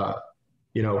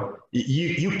 You know,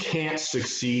 you can't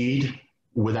succeed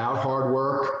without hard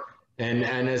work. And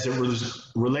as it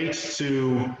relates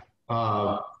to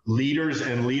leaders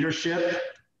and leadership,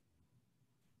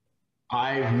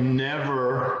 I've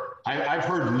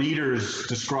heard leaders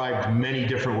described many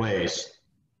different ways.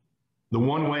 The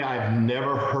one way I've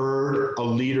never heard a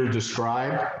leader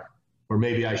described, or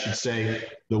maybe I should say,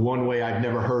 the one way I've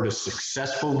never heard a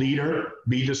successful leader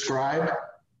be described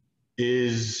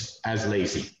is as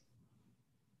lazy.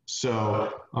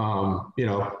 So, you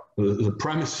know, the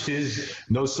premise is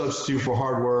no substitute for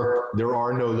hard work. There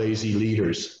are no lazy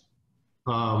leaders.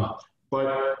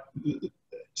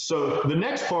 So the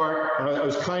next part, I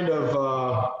was kind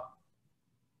of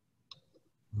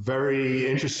very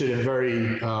interested and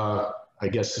very, I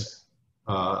guess,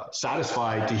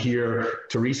 satisfied to hear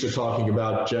Teresa talking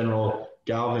about General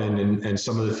Galvin and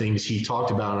some of the things he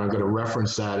talked about, and I'm going to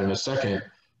reference that in a second.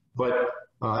 But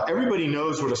everybody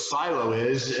knows what a silo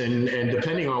is, and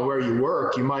depending on where you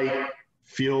work, you might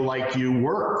feel like you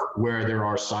work where there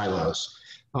are silos.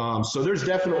 So there's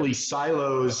definitely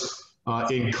silos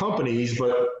in companies,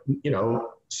 but you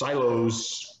know,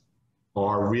 silos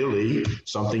are really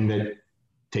something that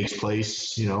takes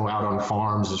place, you know, out on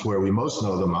farms is where we most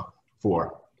know them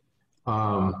for.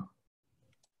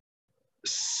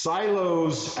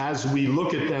 Silos, as we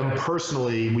look at them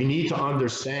personally, we need to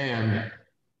understand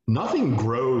nothing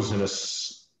grows in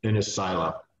a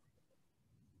silo.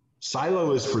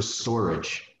 Silo is for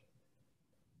storage,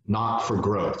 not for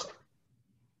growth.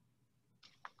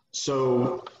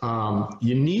 So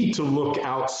you need to look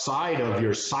outside of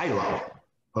your silo,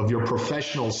 of your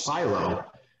professional silo,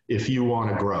 if you want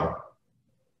to grow.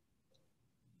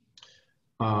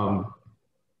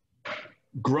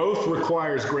 Growth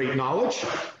requires great knowledge.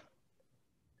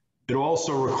 It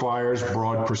also requires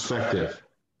broad perspective.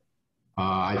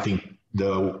 I think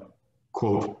the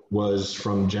quote was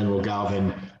from General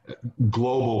Galvin,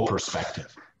 global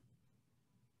perspective.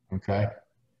 Okay.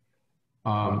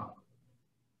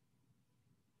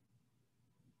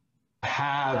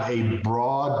 Have a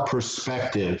broad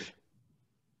perspective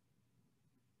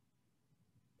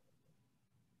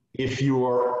if you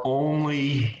are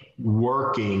only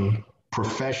working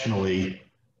professionally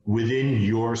within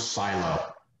your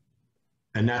silo.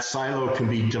 And that silo can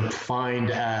be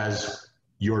defined as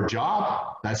your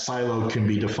job. That silo can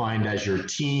be defined as your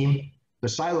team. The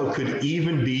silo could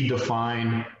even be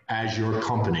defined as your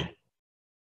company.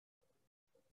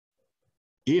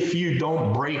 If you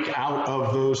don't break out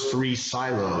of those three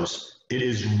silos, it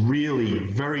is really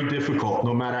very difficult,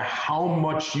 no matter how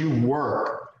much you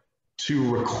work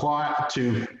to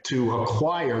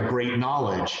acquire great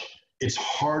knowledge. It's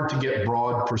hard to get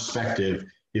broad perspective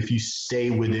if you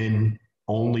stay within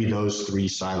only those three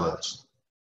silos.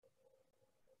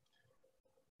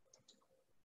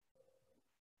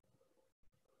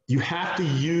 You have to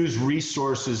use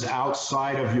resources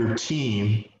outside of your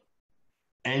team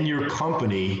and your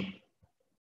company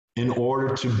in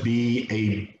order to be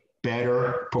a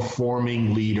better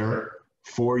performing leader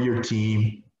for your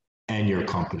team and your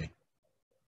company.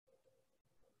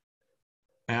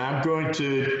 And I'm going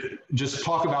to just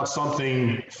talk about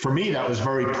something for me that was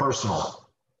very personal.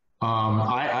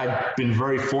 I've been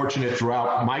very fortunate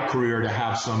throughout my career to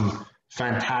have some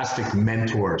fantastic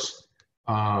mentors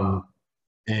and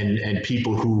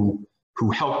people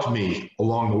who helped me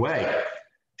along the way.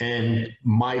 And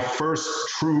my first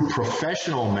true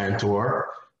professional mentor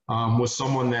was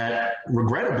someone that,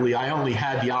 regrettably, I only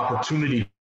had the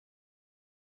opportunity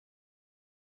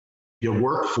to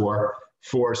work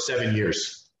for 7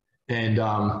 years. And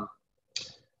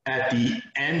at the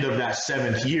end of that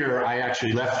 7th year, I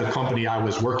actually left the company I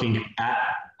was working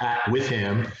at with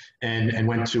him and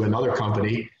went to another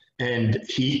company. And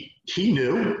he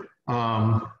knew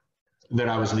that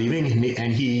I was leaving,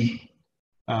 and he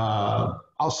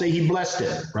I'll say he blessed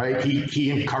it, right?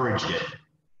 He encouraged it.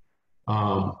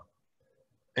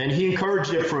 And he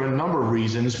encouraged it for a number of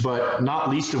reasons, but not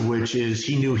least of which is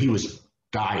he knew he was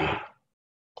dying.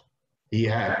 He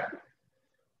had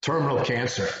terminal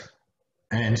cancer.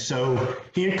 And so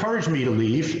he encouraged me to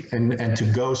leave and to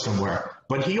go somewhere.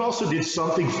 But he also did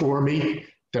something for me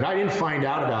that I didn't find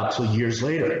out about till years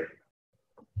later.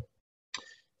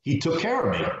 He took care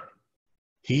of me.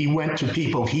 He went to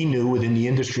people he knew within the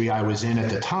industry I was in at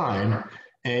the time,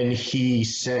 and he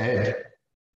said,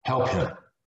 help him.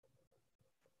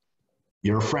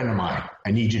 You're a friend of mine.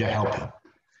 I need you to help him.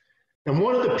 And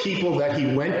one of the people that he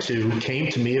went to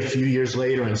came to me a few years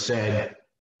later and said,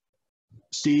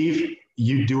 Steve,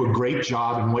 you do a great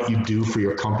job in what you do for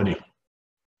your company.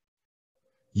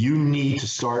 You need to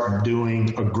start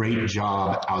doing a great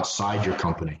job outside your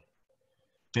company.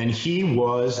 And he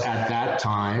was at that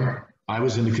time, I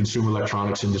was in the consumer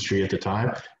electronics industry at the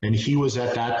time, and he was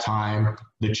at that time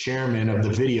the chairman of the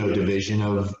video division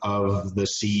of the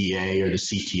CEA, or the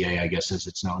CTA, I guess as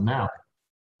it's known now.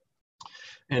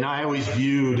 And I always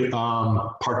viewed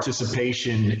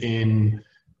participation in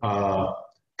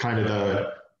kind of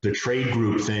the trade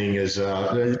group thing as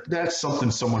that's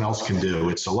something someone else can do.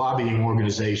 It's a lobbying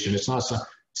organization. It's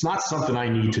not something I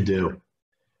need to do.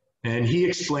 And he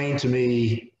explained to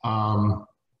me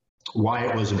why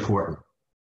it was important,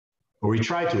 or he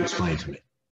tried to explain to me.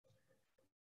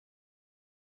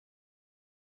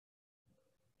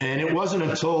 And it wasn't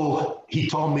until he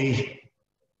told me,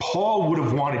 Paul would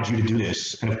have wanted you to do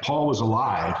this. And if Paul was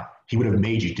alive, he would have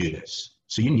made you do this.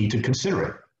 So you need to consider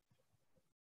it.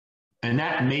 And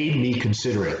that made me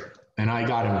consider it. And I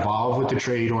got involved with the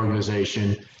trade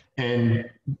organization. And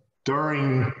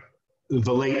during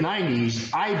the late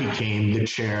 90s, I became the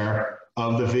chair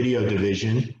of the video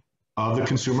division of the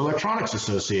Consumer Electronics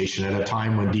Association at a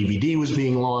time when DVD was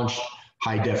being launched,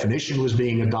 high definition was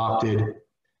being adopted.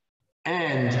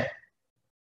 And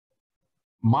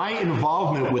my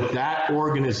involvement with that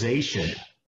organization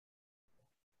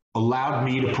allowed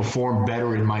me to perform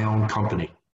better in my own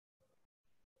company,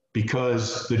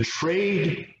 because the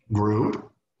trade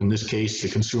group, in this case, the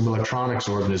Consumer Electronics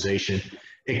Organization,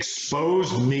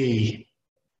 exposed me.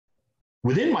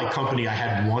 Within my company, I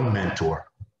had one mentor.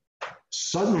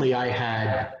 Suddenly I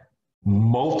had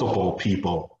multiple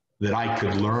people that I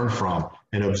could learn from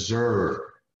and observe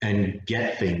and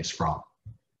get things from.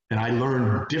 And I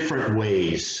learned different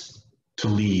ways to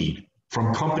lead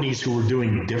from companies who were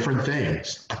doing different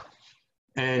things.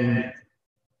 And,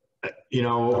 you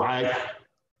know,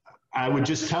 I would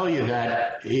just tell you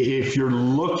that if you're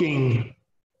looking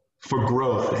for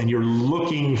growth and you're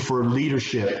looking for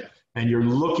leadership and you're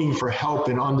looking for help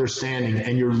and understanding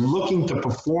and you're looking to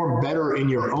perform better in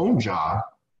your own job,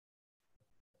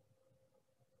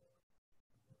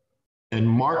 and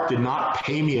Mark did not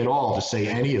pay me at all to say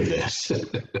any of this,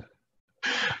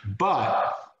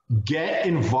 but get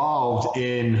involved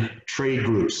in trade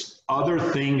groups, other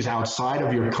things outside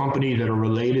of your company that are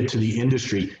related to the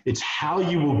industry. It's how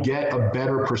you will get a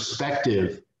better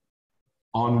perspective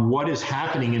on what is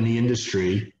happening in the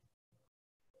industry.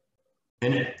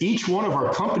 And each one of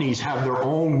our companies have their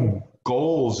own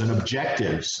goals and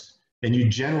objectives, and you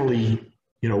generally,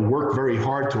 you know, work very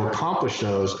hard to accomplish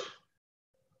those.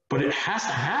 But it has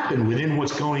to happen within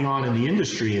what's going on in the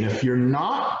industry. And if you're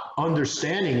not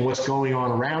understanding what's going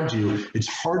on around you, it's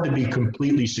hard to be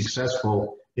completely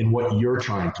successful in what you're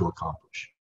trying to accomplish.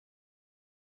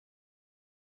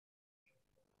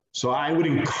 So I would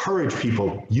encourage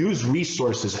people, use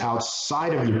resources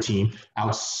outside of your team,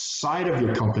 outside of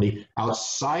your company,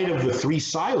 outside of the 3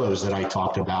 silos that I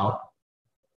talked about,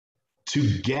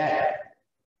 to get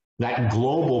that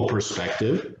global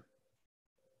perspective,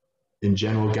 in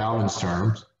General Galvin's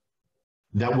terms,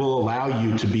 that will allow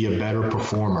you to be a better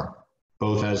performer,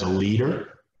 both as a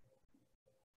leader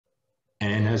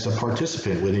and as a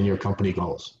participant within your company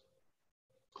goals.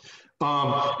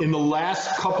 In the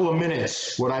last couple of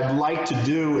minutes, what I'd like to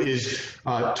do is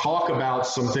talk about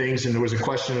some things, and there was a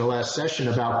question in the last session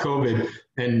about COVID,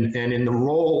 and in the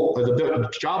role, the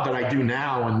job that I do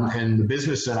now and the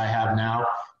business that I have now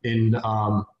in,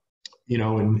 you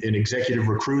know, in executive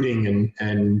recruiting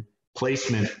and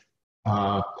placement,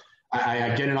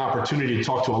 I get an opportunity to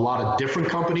talk to a lot of different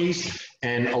companies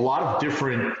and a lot of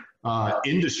different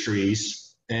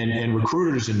industries and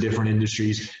recruiters in different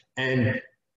industries, and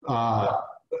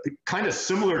kind of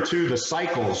similar to the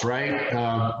cycles, right?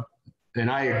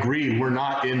 And I agree, we're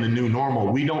not in the new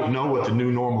normal. We don't know what the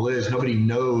new normal is. Nobody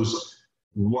knows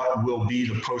what will be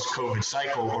the post-COVID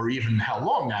cycle or even how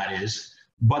long that is.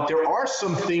 But there are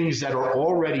some things that are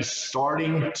already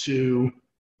starting to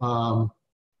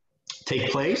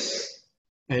take place,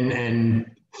 and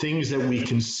things that we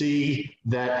can see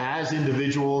that as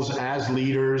individuals, as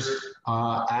leaders,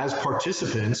 as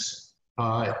participants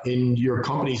in your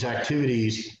company's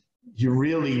activities, you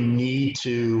really need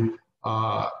to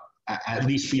at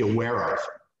least be aware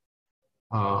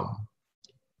of.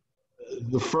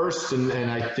 The first, and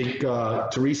I think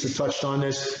Teresa touched on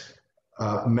this,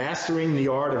 mastering the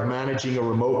art of managing a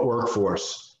remote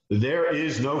workforce. There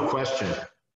is no question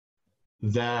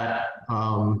that,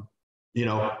 you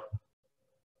know,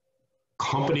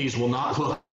 companies will not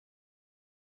look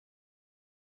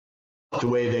the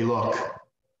way they look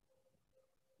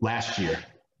last year,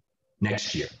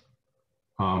 next year.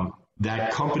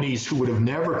 That companies who would have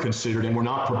never considered and were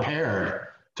not prepared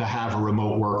to have a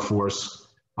remote workforce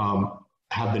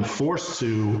have been forced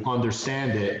to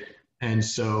understand it. And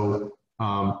so,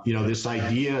 you know, this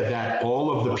idea that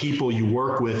all of the people you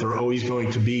work with are always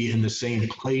going to be in the same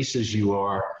place as you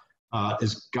are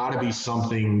has got to be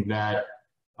something that,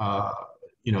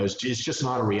 you know, it's just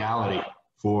not a reality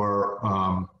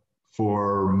for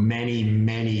for many,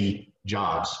 many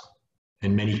jobs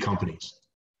and many companies.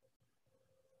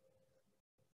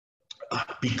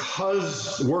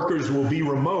 Because workers will be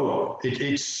remote,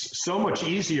 it's so much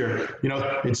easier. You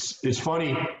know, it's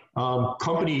funny,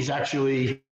 companies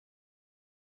actually,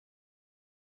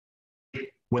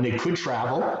 when they could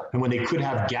travel and when they could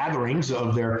have gatherings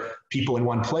of their people in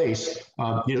one place,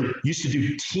 you know, used to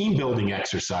do team building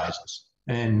exercises.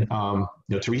 And, you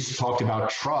know, Teresa talked about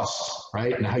trust,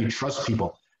 right? And how you trust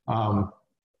people.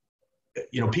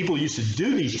 You know, people used to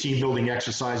do these team building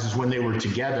exercises when they were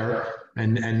together,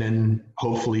 and then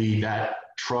hopefully that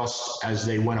trust, as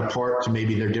they went apart to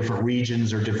maybe their different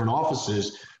regions or different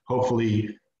offices,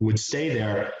 hopefully would stay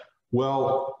there.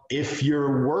 Well, if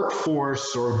your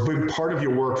workforce or a big part of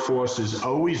your workforce is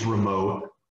always remote,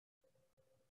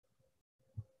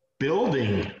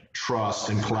 building trust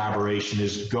and collaboration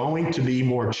is going to be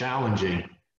more challenging,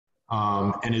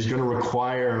 and is going to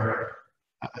require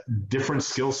different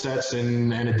skill sets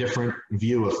and a different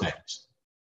view of things.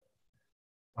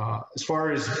 As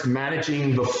far as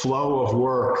managing the flow of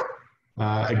work,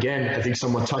 again, I think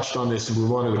someone touched on this in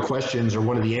one of the questions or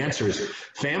one of the answers.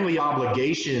 Family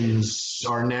obligations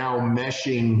are now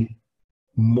meshing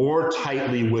more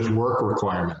tightly with work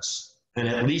requirements. And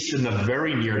at least in the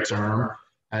very near term,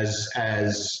 as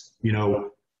you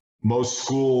know, most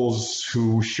schools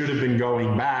who should have been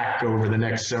going back over the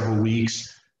next several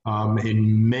weeks,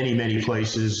 in many, many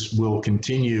places will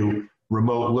continue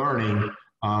remote learning.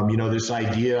 You know, this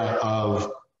idea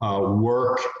of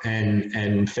work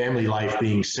and family life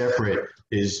being separate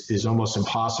is almost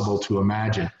impossible to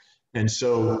imagine. And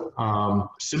so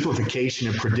simplification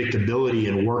and predictability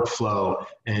and workflow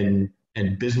and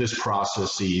business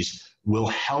processes will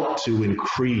help to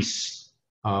increase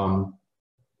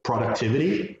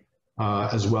productivity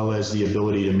as well as the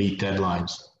ability to meet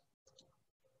deadlines.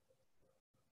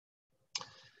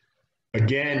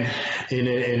 Again, in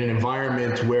an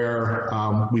environment where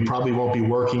we probably won't be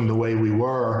working the way we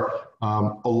were,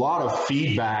 a lot of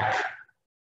feedback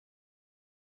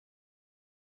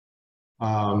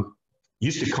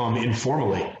used to come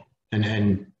informally,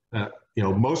 and you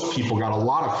know, most people got a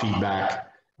lot of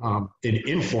feedback in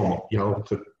informal. You know,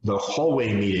 the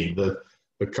hallway meeting, the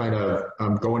kind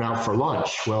of going out for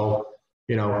lunch. Well,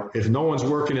 you know, if no one's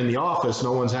working in the office,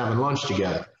 no one's having lunch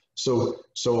together. So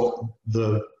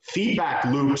the feedback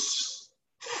loops,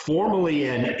 formally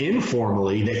and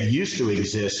informally, that used to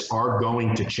exist are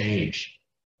going to change.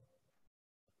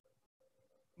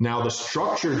 Now, the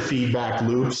structured feedback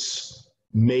loops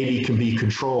maybe can be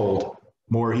controlled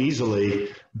more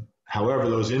easily. However,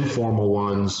 those informal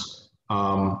ones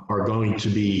are going to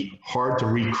be hard to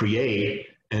recreate.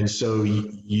 And so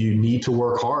you need to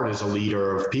work hard as a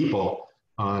leader of people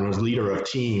and as a leader of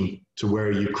team to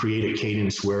where you create a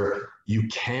cadence where you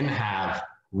can have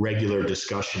regular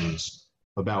discussions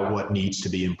about what needs to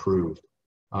be improved.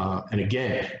 And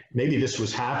again, maybe this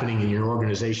was happening in your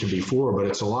organization before, but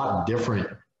it's a lot different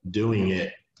doing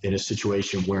it in a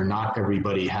situation where not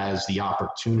everybody has the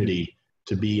opportunity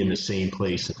to be in the same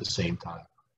place at the same time.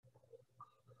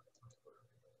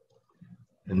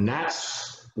 And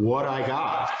that's what I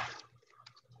got.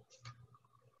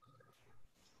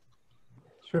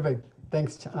 Terrific.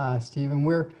 Thanks, Steve. And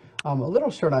we're a little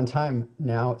short on time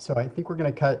now, so I think we're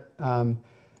going to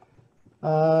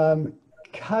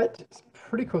cut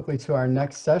pretty quickly to our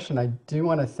next session. I do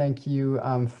want to thank you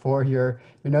for your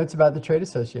notes about the trade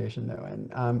association, though,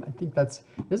 and I think this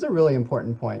is a really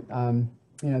important point.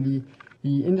 You know,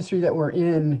 the industry that we're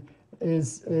in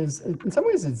is in some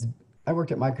ways I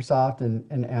worked at Microsoft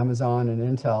and Amazon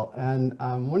and Intel, and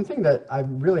one thing that I've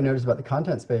really noticed about the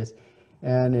content space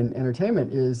and in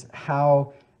entertainment is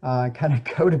how kind of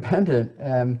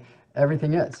codependent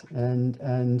everything is,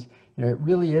 and you know, it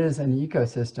really is an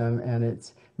ecosystem, and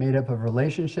it's made up of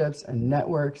relationships and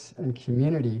networks and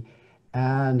community.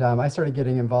 And I started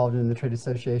getting involved in the trade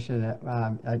association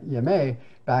at EMA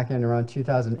back in around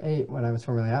 2008 when I was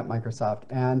formerly at Microsoft,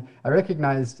 and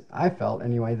I felt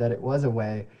anyway, that it was a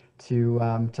way to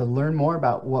learn more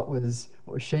about what was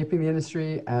shaping the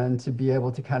industry, and to be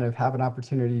able to kind of have an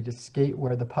opportunity to skate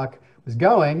where the puck was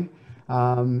going,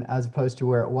 as opposed to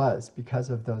where it was, because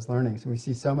of those learnings. And we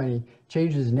see so many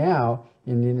changes now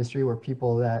in the industry where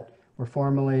people that were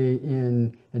formerly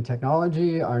in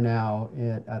technology are now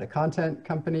at a content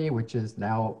company, which is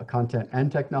now a content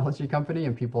and technology company,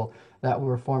 and people that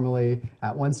were formerly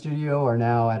at one studio are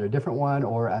now at a different one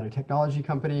or at a technology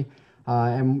company.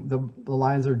 And the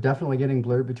lines are definitely getting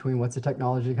blurred between what's a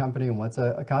technology company and what's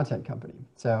a content company.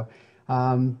 So,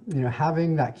 you know,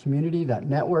 having that community, that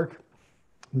network,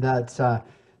 that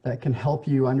that can help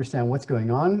you understand what's going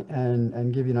on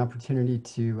and give you an opportunity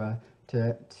to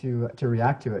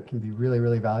react to it can be really,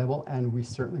 really valuable. And we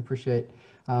certainly appreciate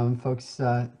folks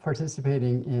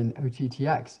participating in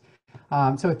OTT.X.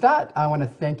 So with that, I want to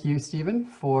thank you, Stephen,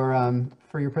 for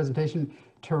your presentation.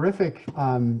 Terrific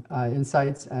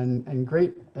insights and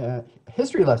great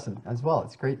history lesson as well.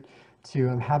 It's great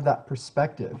to have that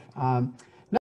perspective.